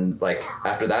 And then like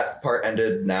after that part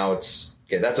ended, now it's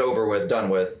okay, that's over with, done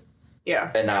with.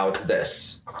 Yeah. And now it's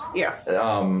this. Yeah.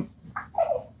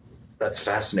 That's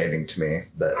fascinating to me.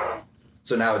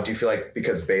 So now, do you feel like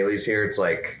because Bailey's here, it's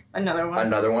like another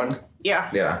one?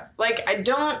 Yeah. Yeah. Like,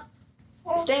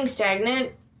 staying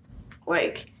stagnant,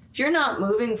 like, if you're not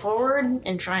moving forward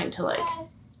and trying to, like,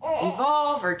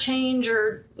 evolve or change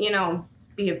or,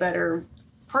 be a better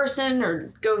person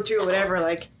or go through whatever,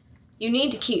 like, you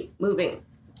need to keep moving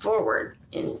forward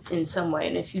in some way.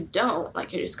 And if you don't,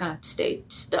 like, you're just going to stay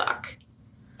stuck.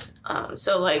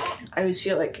 So, like, I always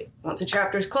feel like once a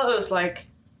chapter's closed, like,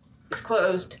 it's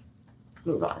closed,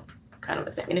 move on, kind of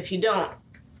a thing. And if you don't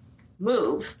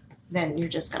move, then you're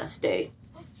just gonna stay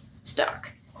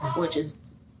stuck, which is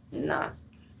not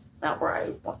where I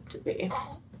want to be.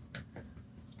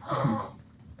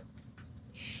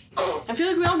 I feel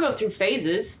like we all go through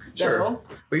phases. Sure. Though.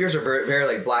 But yours are very, very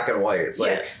like black and white. It's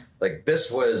like, Yes. like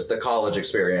this was the college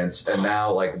experience, and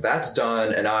now like that's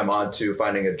done, and now I'm on to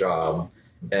finding a job.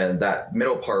 And that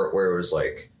middle part where it was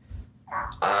like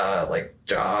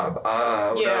job,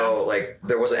 no, like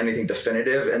there wasn't anything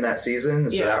definitive in that season,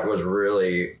 so that was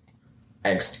really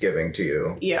angst giving to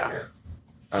you. Yeah.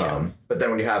 But then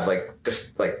when you have like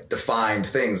defined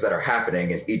things that are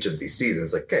happening in each of these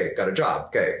seasons, like, okay, got a job,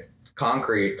 okay,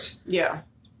 concrete,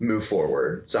 move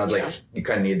forward. Sounds like you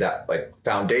kind of need that like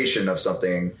foundation of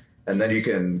something, and then you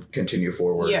can continue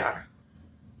forward. Yeah.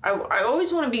 I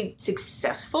always want to be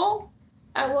successful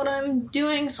at what I'm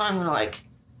doing, so I'm gonna like,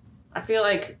 I feel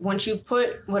like once you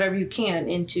put whatever you can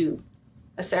into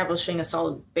establishing a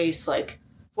solid base, like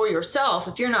for yourself,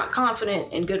 if you're not confident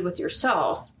and good with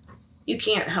yourself, you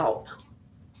can't help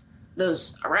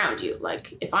those around you.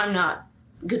 Like if I'm not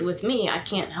good with me, I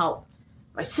can't help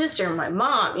my sister, my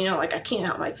mom, you know, like I can't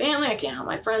help my family, I can't help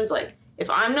my friends. Like if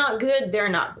I'm not good, they're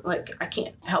not, like I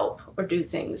can't help or do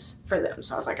things for them.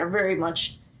 So I was like, I very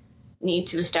much need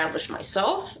to establish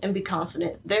myself and be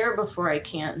confident there before I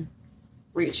can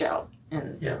reach out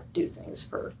and do things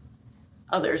for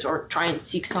others or try and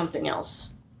seek something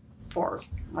else for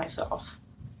myself.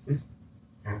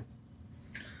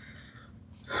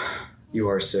 You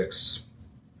are 6.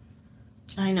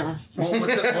 I know. Well,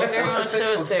 what's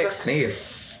the six? Me.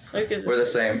 Lucas We're the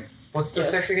is- same, What's the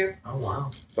 6 again? Oh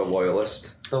wow. but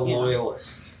loyalist. The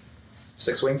loyalist.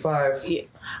 6 wing 5. Yeah,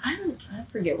 I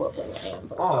forget what wing I am.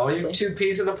 But Oh, you're 2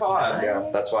 peas in a pod. Yeah,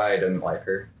 that's why I didn't like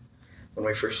her when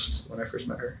I first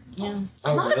met her. Yeah.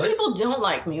 Oh, A lot really? of people don't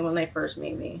like me when they first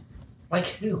meet me. Like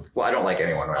who? Well, I don't like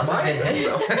anyone when I Other meet than them,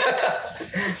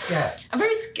 him. so. Yeah. I'm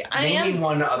very I Name me am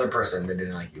one other person that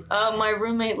didn't like you. my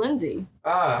roommate Lindsay,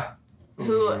 Ah.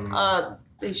 who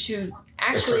she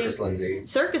actually Circus Lindsay.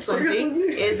 Circus Circus Lindsay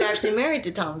Lindsay. is actually married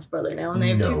to Tom's brother now, and they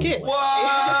have No 2 kids.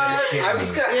 What? kidding I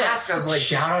was gonna me. ask. I was like,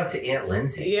 Shout out to Aunt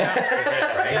Lindsay. Yeah,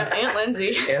 Right? yeah, Aunt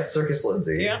Lindsay. And Circus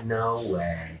Lindsay. Yeah. No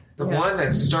way. the one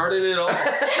that started it all.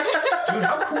 Dude,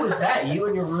 how cool is that? You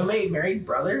and your roommate married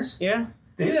brothers? Yeah,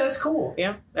 Dude, that's cool.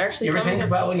 yeah. They're actually. You ever coming think up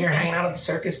about with when you're some- hanging out at the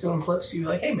circus doing flips, you're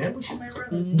like, hey man, we should marry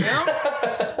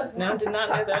brothers? No, did not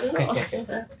know that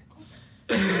at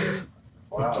all.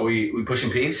 Wow. We pushing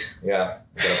peeps? Yeah,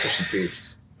 we gotta push some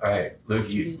peeps. All right, Luke,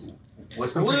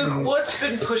 what's been Luke, pushing? what's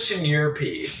been pushing your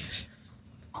pee?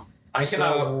 I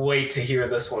cannot So- wait to hear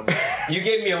this one. You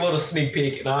gave me a little sneak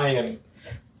peek, and I am.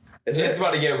 Is It's it?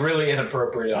 about to get really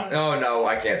inappropriate. No,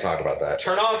 I can't talk about that.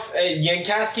 Turn off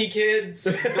Yankaski kids.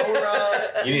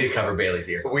 Dora. You need to cover Bailey's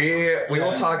ears. We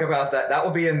will talk about that. That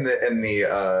will be in the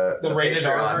rated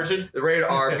R Patreon- version? the rated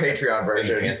R Patreon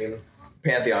version, Pantheon.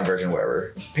 Pantheon version,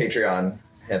 whatever. Patreon,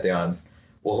 Pantheon.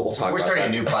 We'll talk. We're about starting that.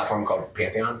 a new platform called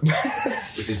Pantheon, which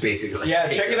is basically Yeah,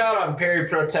 check it out on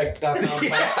perryprotect.com.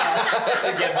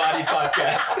 The Get Body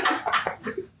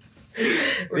Podcast.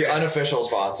 The unofficial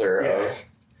sponsor of.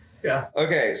 Yeah.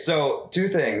 Okay, so 2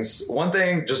 things. One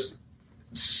thing, just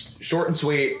short and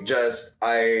sweet. Just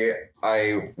I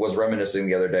was reminiscing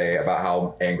the other day about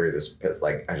how angry this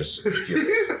I just was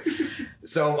furious.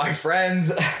 So my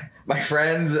friends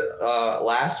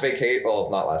last vacate. Well,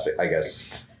 not last. I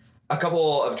guess a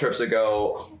couple of trips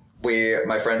ago,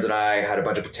 my friends and I had a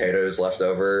bunch of potatoes left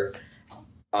over.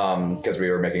 Because we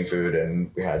were making food and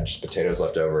we had just potatoes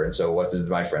left over. And so what did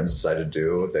my friends decide to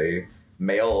do? They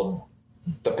mailed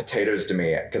the potatoes to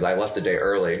me because I left a day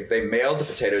early. They mailed the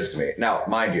potatoes to me. Now,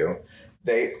 mind you,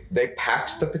 they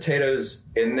packed the potatoes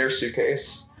in their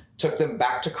suitcase, took them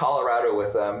back to Colorado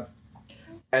with them,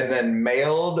 and then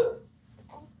mailed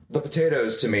the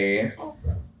potatoes to me.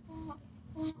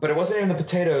 But it wasn't even the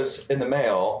potatoes in the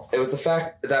mail. It was the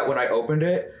fact that when I opened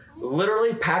it,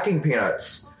 literally packing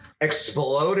peanuts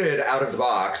exploded out of the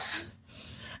box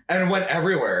and went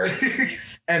everywhere.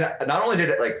 And not only did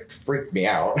it freak me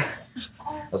out,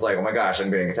 I was like, oh my gosh, I'm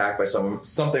getting attacked by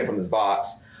something from this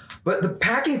box. But the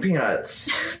packing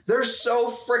peanuts, they're so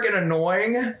freaking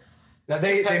annoying. That's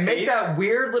They your pet make peeve? that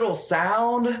weird little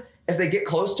sound if they get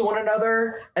close to one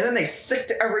another, and then they stick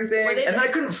to everything. Were they And then I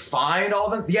couldn't find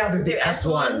all of them. Yeah, they're the S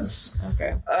ones.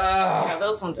 Okay. Yeah,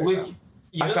 those ones are. Luke, fun.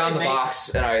 you I know found they the make-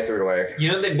 box and I threw it away.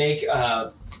 You know they make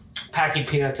packing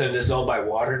peanuts that is owned by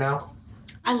water now?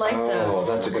 I like Oh, those.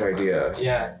 that's a good idea.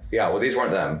 Yeah. Yeah, well, these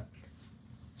weren't them.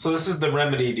 So this is the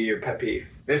remedy to your pet peeve.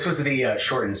 This was the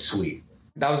short and sweet.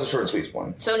 That was the short and sweet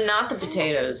one. So not the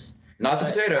potatoes. Not the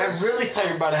potatoes. I really thought you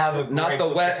were about to have a Not grape the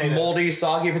with wet, potatoes. moldy,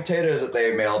 soggy potatoes that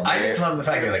they mailed me. I just love the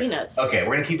fact they're like, Peanuts. okay,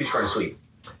 we're gonna keep it short and sweet.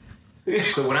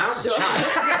 So when I was a child,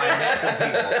 I met some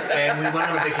people and we went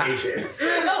on a vacation.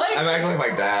 I'm acting like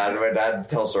my dad. My dad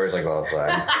tells stories like that all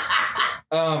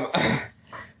the time.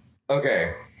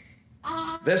 Okay.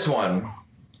 This one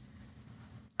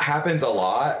happens a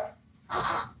lot.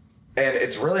 And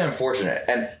it's really unfortunate.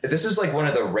 And this is like one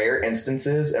of the rare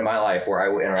instances in my life where I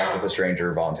will interact with a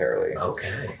stranger voluntarily.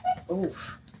 Okay.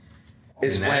 Oof.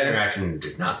 Is And that when interaction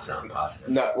does not sound positive.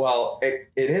 no, well, it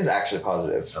is actually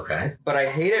positive. Okay. But I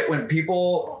hate it when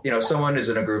people, someone is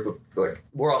in a group of, like,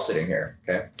 we're all sitting here,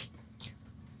 okay?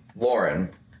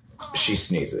 Lauren, she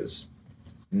sneezes.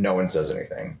 No one says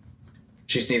anything.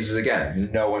 She sneezes again.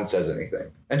 No one says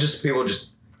anything. And just people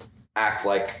just act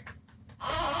like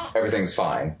everything's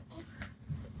fine.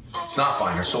 It's not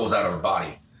fine. Her soul's out of her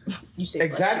body. You say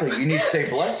Exactly. You need to say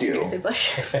bless you. You say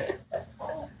bless you.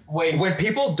 Wait, When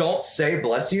people don't say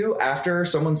bless you after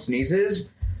someone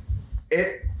sneezes,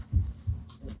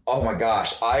 oh my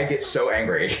gosh, I get so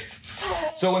angry.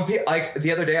 So when like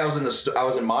the other day I was in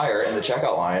Meijer in the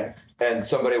checkout line and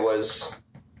somebody was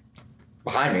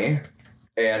behind me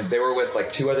and they were with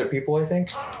like 2 other people, I think.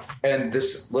 And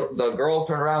the girl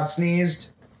turned around,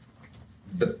 sneezed.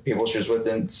 The people she was with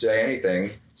didn't say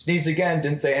anything. Sneezed again,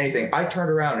 didn't say anything. I turned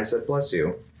around and said, bless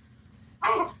you.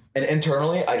 And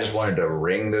internally, I just wanted to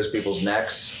wring those people's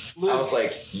necks. I was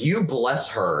like, you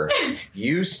bless her,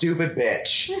 you stupid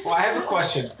bitch. well, I have a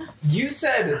question. You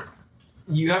said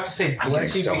you have to say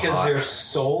bless you so because hot. their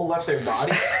soul left their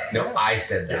body? No, I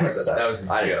said that. I said That was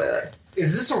a I didn't say joke. that.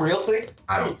 Is this a real thing?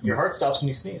 I don't. Your heart stops when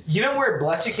you sneeze. You know where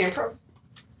bless you came from?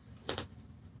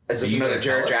 Is this You another gonna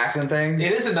Jared tell us? Jackson thing?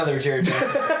 It is another Jared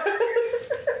Jackson.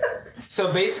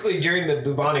 So basically, during the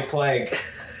bubonic plague,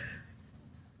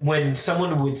 when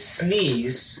someone would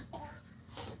sneeze,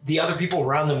 the other people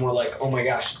around them were like, "Oh my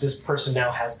gosh, this person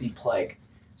now has the plague."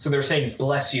 So they're saying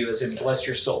 "bless you" as in bless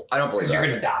your soul. I don't believe because that.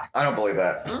 you're gonna die. I don't believe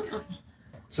that.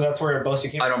 So that's where bless you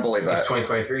came I from. don't believe It's that.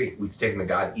 2023. We've taken the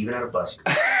God even out of bless you.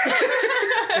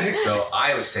 So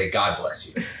I would say God bless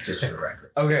you, just for the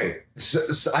record. Okay,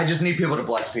 so I just need people to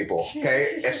bless people, okay?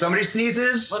 If somebody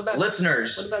sneezes, What about-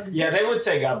 listeners, What about Gazuta? Yeah, they would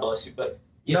say God bless you, but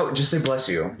no, just say bless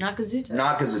you. Not Gazuta.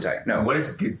 Not Gazutai, no. What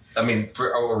is good? I mean,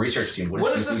 for our research team,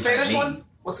 what is the Gazutai Spanish mean? one?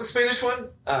 What's the Spanish one?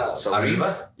 So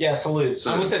Arriba? Yeah, salute.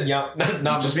 Salute. I almost said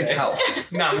namaste. just means health.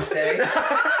 Namaste.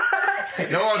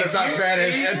 No one that's not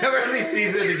Spanish. Somebody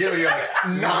sneezes in the gym and you're like,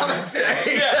 Namaste.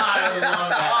 Yeah, I love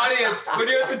that. Audience, when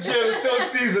you're at the gym, someone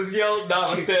sees us, yell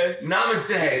namaste.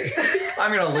 Namaste.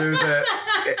 I'm gonna lose it.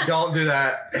 Don't do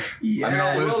that. Yeah. I'm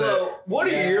gonna lose it. Rolo, what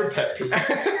are your pet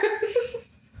peeves?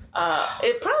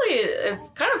 It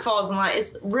kind of falls in line.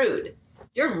 It's rude. If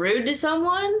you're rude to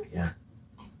someone, Yeah.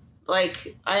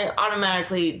 like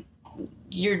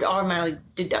you're automatically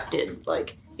deducted.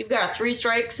 Like you've got a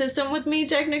 3-strike system with me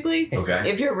technically. Okay.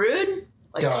 If you're rude,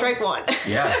 like Done. strike 1.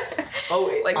 Yeah.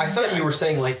 Oh, Like, I thought yeah. you were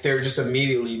saying like they're just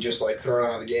immediately just like thrown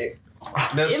out of the gate.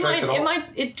 No strikes at all.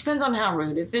 It depends on how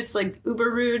rude. If it's like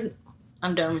uber rude,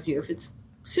 I'm done with you. If it's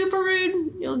super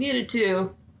rude, you'll get it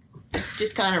too. It's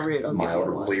just kind of rude. I'll give you one.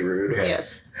 Mildly rude. Okay.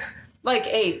 Yes. Like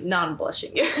a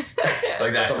non-blushing.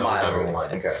 Like that's That's a the mild number rude.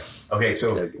 one. Okay. Okay,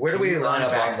 so Where do we line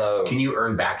up on the? can you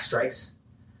earn back strikes?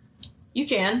 You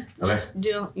can. Okay.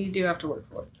 You do have to work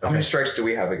for it. How many strikes do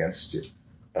we have against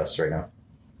us right now?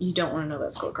 You don't want to know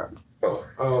that scorecard. Oh,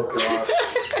 Oh gosh.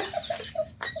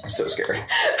 I'm so scared.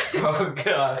 Oh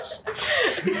gosh.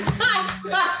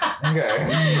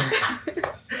 Okay.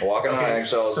 Walking on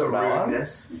eggshells. So from now on.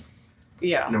 rudeness,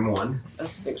 Yeah. number one.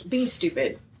 That's big. Being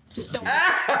stupid. Just don't.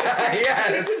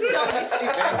 Yes. Don't be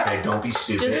stupid. Okay, don't be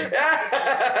stupid. Just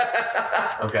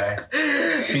Okay.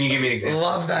 Can you give me an example?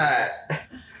 Love that.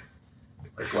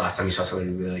 Like the last time you saw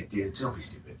somebody, you'd be like, dude, don't be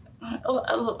stupid.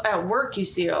 at work, you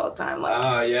see it all the time.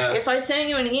 Like Yeah. if I send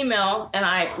you an email and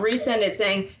I resend it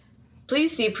saying,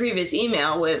 "Please see previous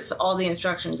email with all the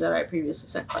instructions that I previously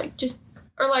sent,"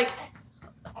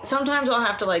 sometimes I'll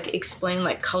have to like explain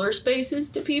like color spaces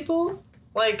to people,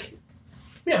 like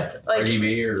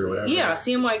RGB or whatever. yeah,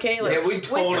 CMYK. Like Yeah, we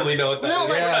totally know what that No, is.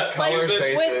 like, Yeah, color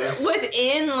spaces.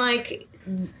 within like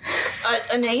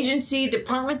an agency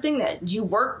department thing that you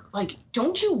work, like,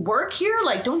 don't you work here?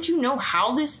 Like, don't you know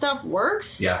how this stuff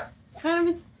works? Yeah. Kind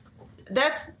of.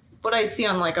 That's what I see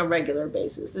on like a regular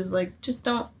basis. Is like, just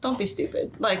don't be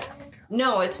stupid. Like,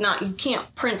 no, it's not. You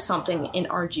can't print something in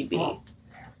RGB.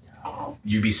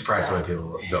 You'd be surprised how many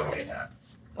people don't get that.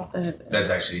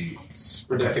 That's actually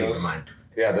Ridiculous. of mine.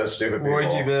 Yeah, those stupid people. Roy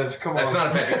G. Biv, come That's on.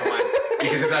 not a pet peeve of mine.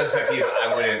 Because if that was a pet peeve,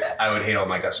 I would hate all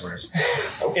my customers.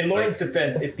 In Lauren's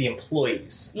defense, it's the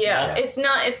employees. Yeah, it's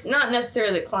not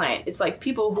necessarily the client. It's like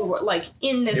people who are like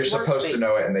in this. You're supposed to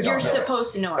know it, and they don't. You're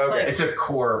supposed to know it. Okay. Like, It's a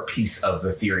core piece of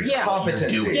the theory. Yeah.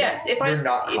 Competency. yes,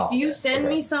 if you send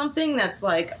Okay. me something that's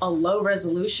like a low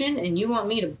resolution and you want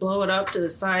me to blow it up to the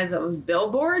size of a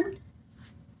billboard,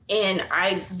 and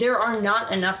there are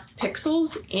not enough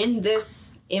pixels in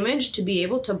this image to be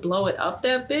able to blow it up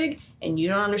that big, and you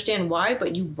don't understand why,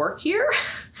 but you work here,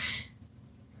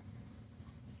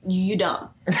 you dumb.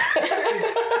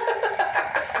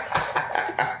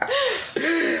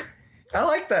 I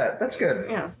like that. That's good.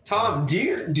 Yeah. Tom, do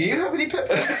you have any pet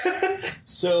peeves?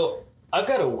 So I've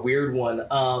got a weird one,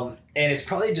 and it's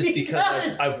probably just because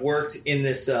I've worked in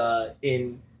this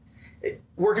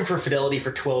working for Fidelity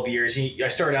for 12 years. I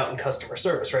started out in customer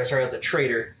service, right? I started as a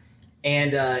trader,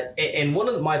 and one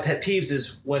of my pet peeves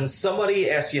is when somebody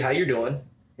asks you how you're doing,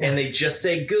 and they just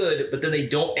say good, but then they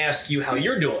don't ask you how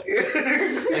you're doing.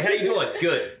 Like, how you doing?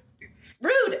 Good.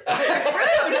 Rude.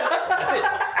 That's it.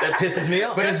 That pisses me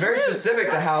off. But it's very specific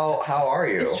to how are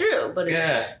you? It's true, but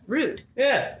it's rude.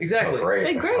 Yeah, exactly. Oh, great.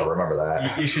 Say great. I'll remember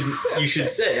that. You should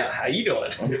say how you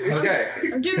doing. Okay.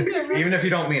 I'm doing good. Right? Even if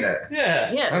you don't mean it.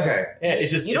 Yeah. Yes. Okay. Yeah,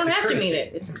 it's just You don't it's a have to courtesy. mean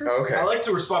it. It's a courtesy. Okay. I like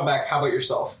to respond back. How about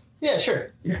yourself? Yeah,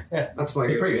 sure. That's my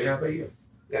Pretty go-to. good. How about you?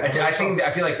 Yeah, I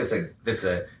feel like that's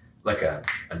a like a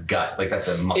gut. Like that's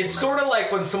a muscle. It's sort of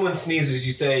like when someone sneezes,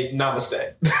 you say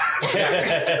namaste.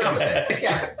 Namaste.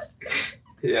 Yeah.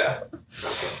 Yeah.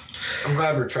 I'm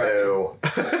glad we're trying. Ew.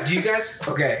 Do you guys?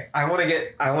 Okay, I want to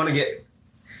get.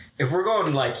 If we're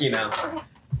going like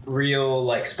real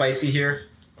like spicy here,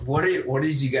 what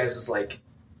is you guys like?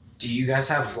 Do you guys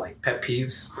have like pet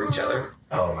peeves for each other?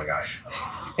 Oh my gosh.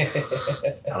 I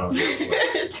don't know.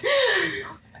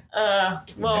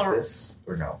 Well, This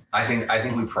or no? I think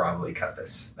we probably cut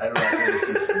this. I don't know.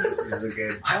 This is a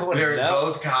good. I wanna We're know.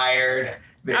 both tired.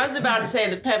 I was about to say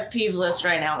the pet peeve list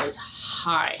right now is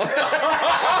high.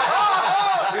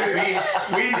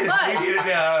 we didn't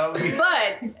know.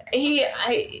 But he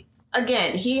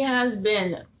has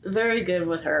been very good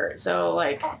with her. So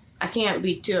like I can't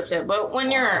be too upset. But when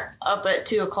you're up at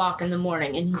 2:00 in the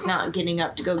morning and he's not getting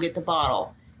up to go get the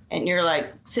bottle, and you're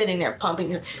like sitting there pumping,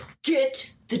 you're like,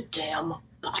 get the damn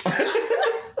bottle.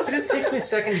 It just takes me a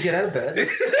second to get out of bed.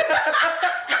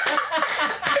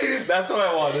 That's what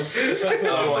I wanted.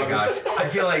 Oh my gosh. I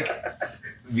feel like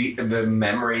the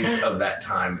memories of that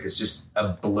time is just a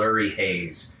blurry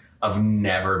haze of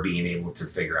never being able to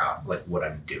figure out like what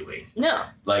I'm doing. No.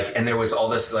 Like, and there was all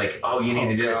this like, oh, you need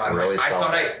to do this. God, I'm really like, solid.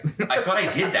 I thought I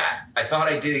did that. I thought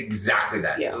I did exactly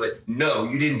that. Yeah. Like, no,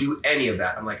 you didn't do any of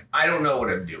that. I'm like, I don't know what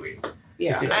I'm doing.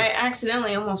 Yeah. I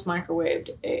accidentally almost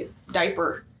microwaved a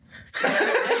diaper. I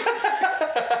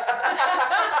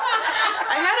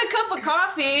had a cup of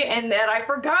coffee and that I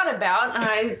forgot about, and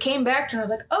I came back to it and I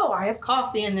was like, oh, I have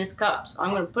coffee in this cup, so I'm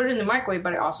going to put it in the microwave,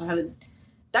 but I also had a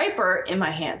diaper in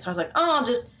my hand. So I was like, oh, I'll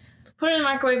just put it in the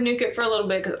microwave, nuke it for a little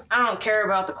bit, because I don't care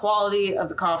about the quality of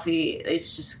the coffee.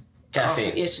 It's just Caffeine.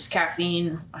 coffee. It's just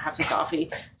caffeine. I have some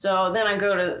coffee. So then I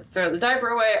go to throw the diaper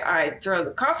away. I throw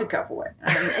the coffee cup away.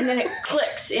 And then it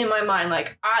clicks in my mind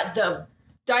like, the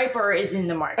diaper is in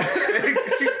the microwave.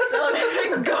 So then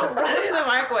I go right in the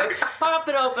microwave, pop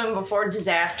it open before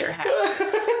disaster happens.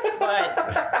 But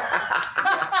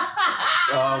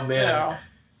Oh man. so,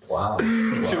 Wow.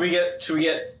 Should we get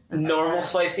normal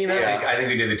spicy now? I think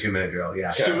we did the 2-minute drill.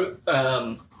 Yeah. Should we,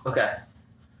 okay.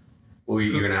 Well,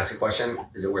 you're going to ask a question?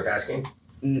 Is it worth asking?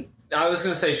 I was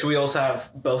gonna say, should we also have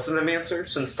both of them answer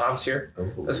since Tom's here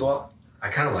Ooh. as well? I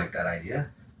kind of like that idea.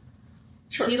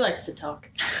 Sure. he likes to talk.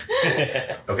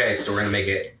 Okay, so we're going to make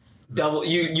it. Double.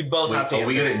 You both have to. Are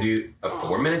we answer. going to do a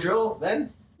 4-minute drill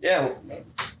then? Yeah.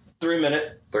 3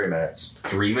 minute. 3 minutes.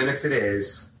 3 minutes it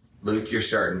is. Luke, you're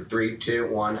starting. 3, 2,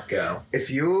 1, go. If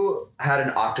you had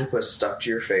an octopus stuck to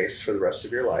your face for the rest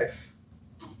of your life,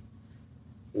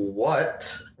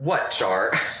 what,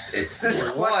 Char? It's This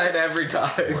question every time.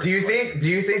 Do you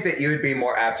think that you would be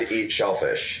more apt to eat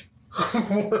shellfish?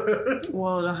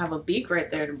 Well, it'll have a beak right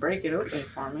there to break it open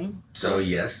for me. So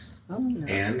yes, Oh, no.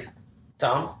 and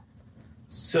Tom.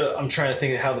 So I'm trying to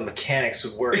think of how the mechanics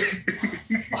would work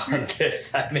on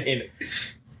this. I mean,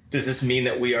 does this mean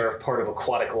that we are part of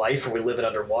aquatic life or we live it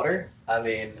underwater? I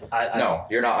mean, No,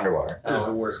 you're not underwater. this is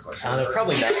the worst question. I don't know,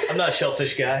 probably not. I'm not a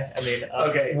shellfish guy. I mean,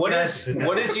 Okay. What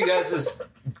is you guys'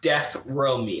 death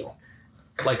row meal?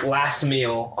 Like last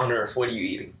meal on Earth? What are you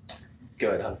eating?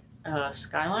 Go ahead,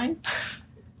 Skyline?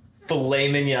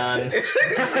 filet mignon.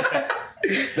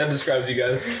 That describes you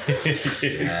guys.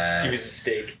 Give me some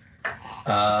steak.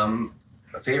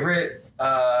 Favorite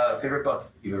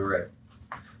book you've ever read?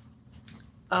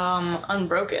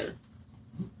 Unbroken.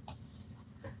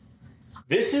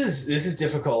 This is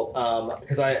difficult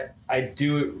because I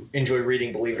do enjoy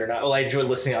reading, believe it or not. Well, I enjoy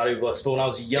listening to audiobooks, but when I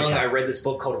was young, I read this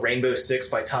book called Rainbow Six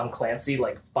by Tom Clancy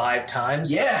like 5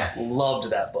 times. Yeah. Loved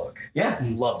that book. Yeah.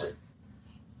 Loved it.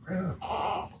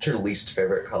 What's your least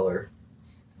favorite color?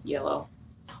 Yellow.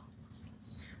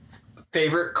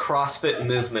 Favorite CrossFit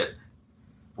movement?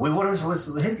 Wait, what was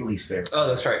his least favorite? Oh,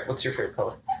 that's right. What's your favorite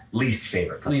color? Least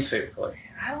favorite color. Least favorite color.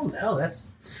 I don't know.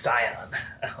 That's cyan.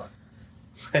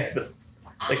 Like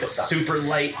the super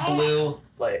light blue.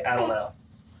 Like, I don't know.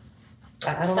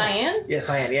 I don't know. Cyan? Yeah,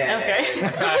 cyan. Yeah. Okay.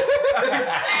 Yeah.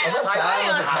 I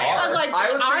was like,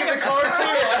 I was thinking the color too.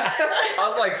 I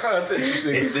was like, huh, that's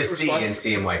interesting. It's the C and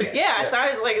CMYK. yeah, so I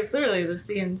was like, it's literally the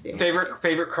CNC.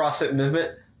 Favorite CrossFit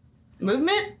movement?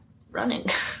 Movement? Running.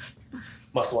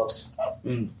 Muscle ups.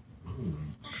 If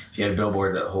you had a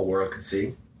billboard that the whole world could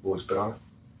see, what would you put on it?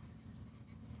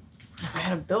 If I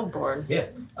had a billboard. Yeah.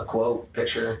 A quote,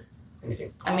 picture,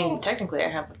 anything. I mean, technically, I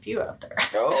have a few out there.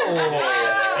 Oh,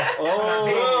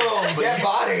 boom! Get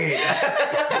bodied.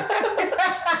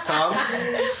 Tom?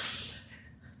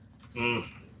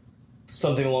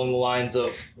 Something along the lines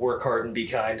of work hard and be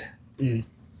kind.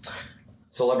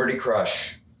 Celebrity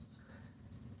crush.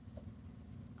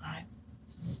 I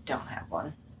don't have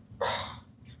one.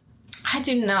 I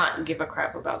do not give a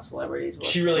crap about celebrities.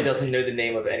 She really doesn't know the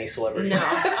name of any celebrity. No.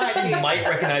 She might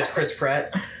recognize Chris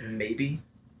Pratt. Maybe.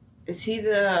 Is he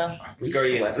the...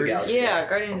 Guardians of the Galaxy. Yeah,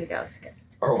 Guardians of the Galaxy.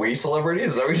 Are we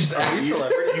celebrities? Is that what we just asked? You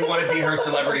want to be her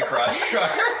celebrity crush?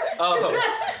 Oh.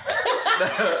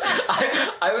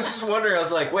 I was just wondering. I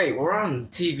was like, wait, we're on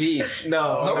TV. No,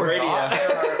 on the we're radio. not.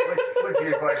 What's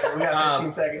your question? We have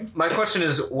 15 seconds. My question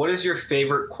is, what is your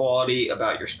favorite quality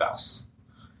about your spouse?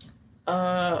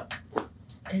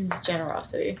 His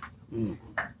generosity.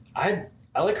 I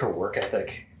like her work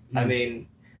ethic. I mean,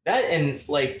 that and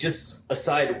like just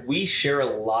aside, we share a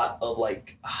lot of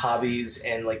like hobbies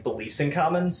and like beliefs in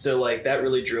common. So like that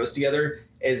really drew us together.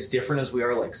 As different as we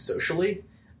are like socially,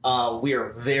 we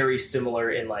are very similar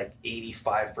in like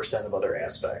 85% of other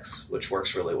aspects, which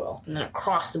works really well. And then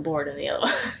across the board in the other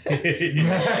one.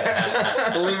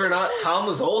 Believe it or not, Tom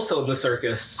was also in the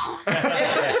circus.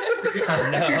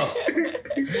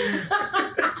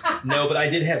 No, but I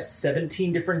did have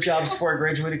 17 different jobs before I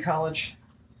graduated college.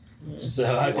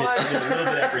 So I did a little bit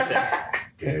of everything.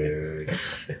 Dude.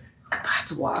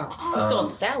 That's wild. He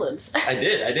sold salads. I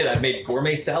did. I made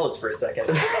gourmet salads for a second.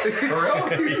 For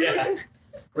real? Yeah.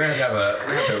 We're gonna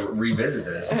have to revisit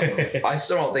this. I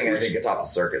still don't think anything could top the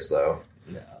circus, though.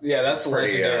 Yeah, that's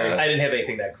Pretty, legendary. I didn't have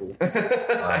anything that cool.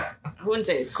 I wouldn't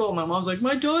say it's cool. My mom's like,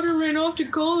 my daughter ran off to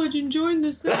college and joined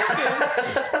the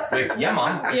circus. Wait, yeah,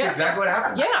 Mom. That's exactly what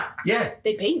happened. Yeah. Yeah.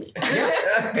 They paid me.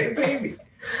 Hey, baby.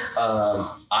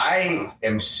 I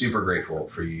am super grateful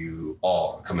for you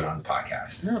all coming on the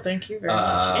podcast. No, thank you very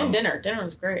much. And dinner. Dinner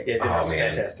was great. Yeah, dinner was man.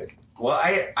 fantastic. Well,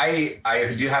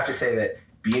 I do have to say that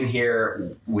being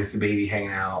here with the baby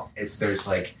hanging out, there's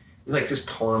like just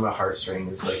pulling my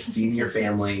heartstrings, like seeing your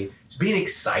family, just being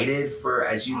excited for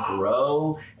as you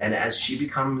grow and as she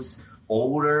becomes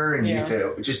older and you get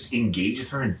to just engage with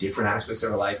her in different aspects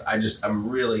of her life. I'm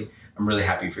really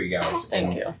happy for you guys.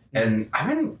 Thank you. And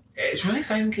it's really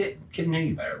exciting to get to know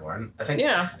you better, Lauren. I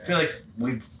feel like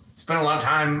we've spent a lot of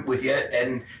time with you,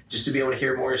 and just to be able to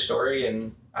hear more of your story,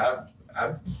 and I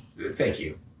thank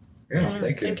you. Yeah,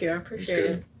 thank you. Thank you. I appreciate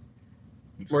it.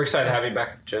 We're excited to have you back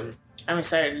at the gym. I'm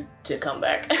excited to come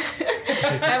back.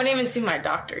 I haven't even seen my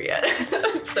doctor yet.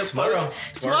 Tomorrow.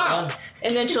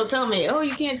 And then she'll tell me, oh,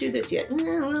 you can't do this yet.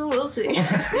 Well, we'll see.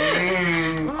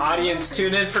 Audience,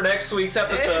 tune in for next week's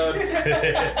episode.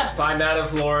 Find out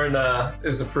if Lauren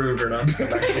is approved or not to come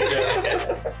back to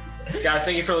the gym. Guys,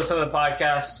 thank you for listening to the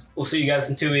podcast. We'll see you guys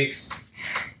in 2 weeks.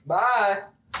 Bye.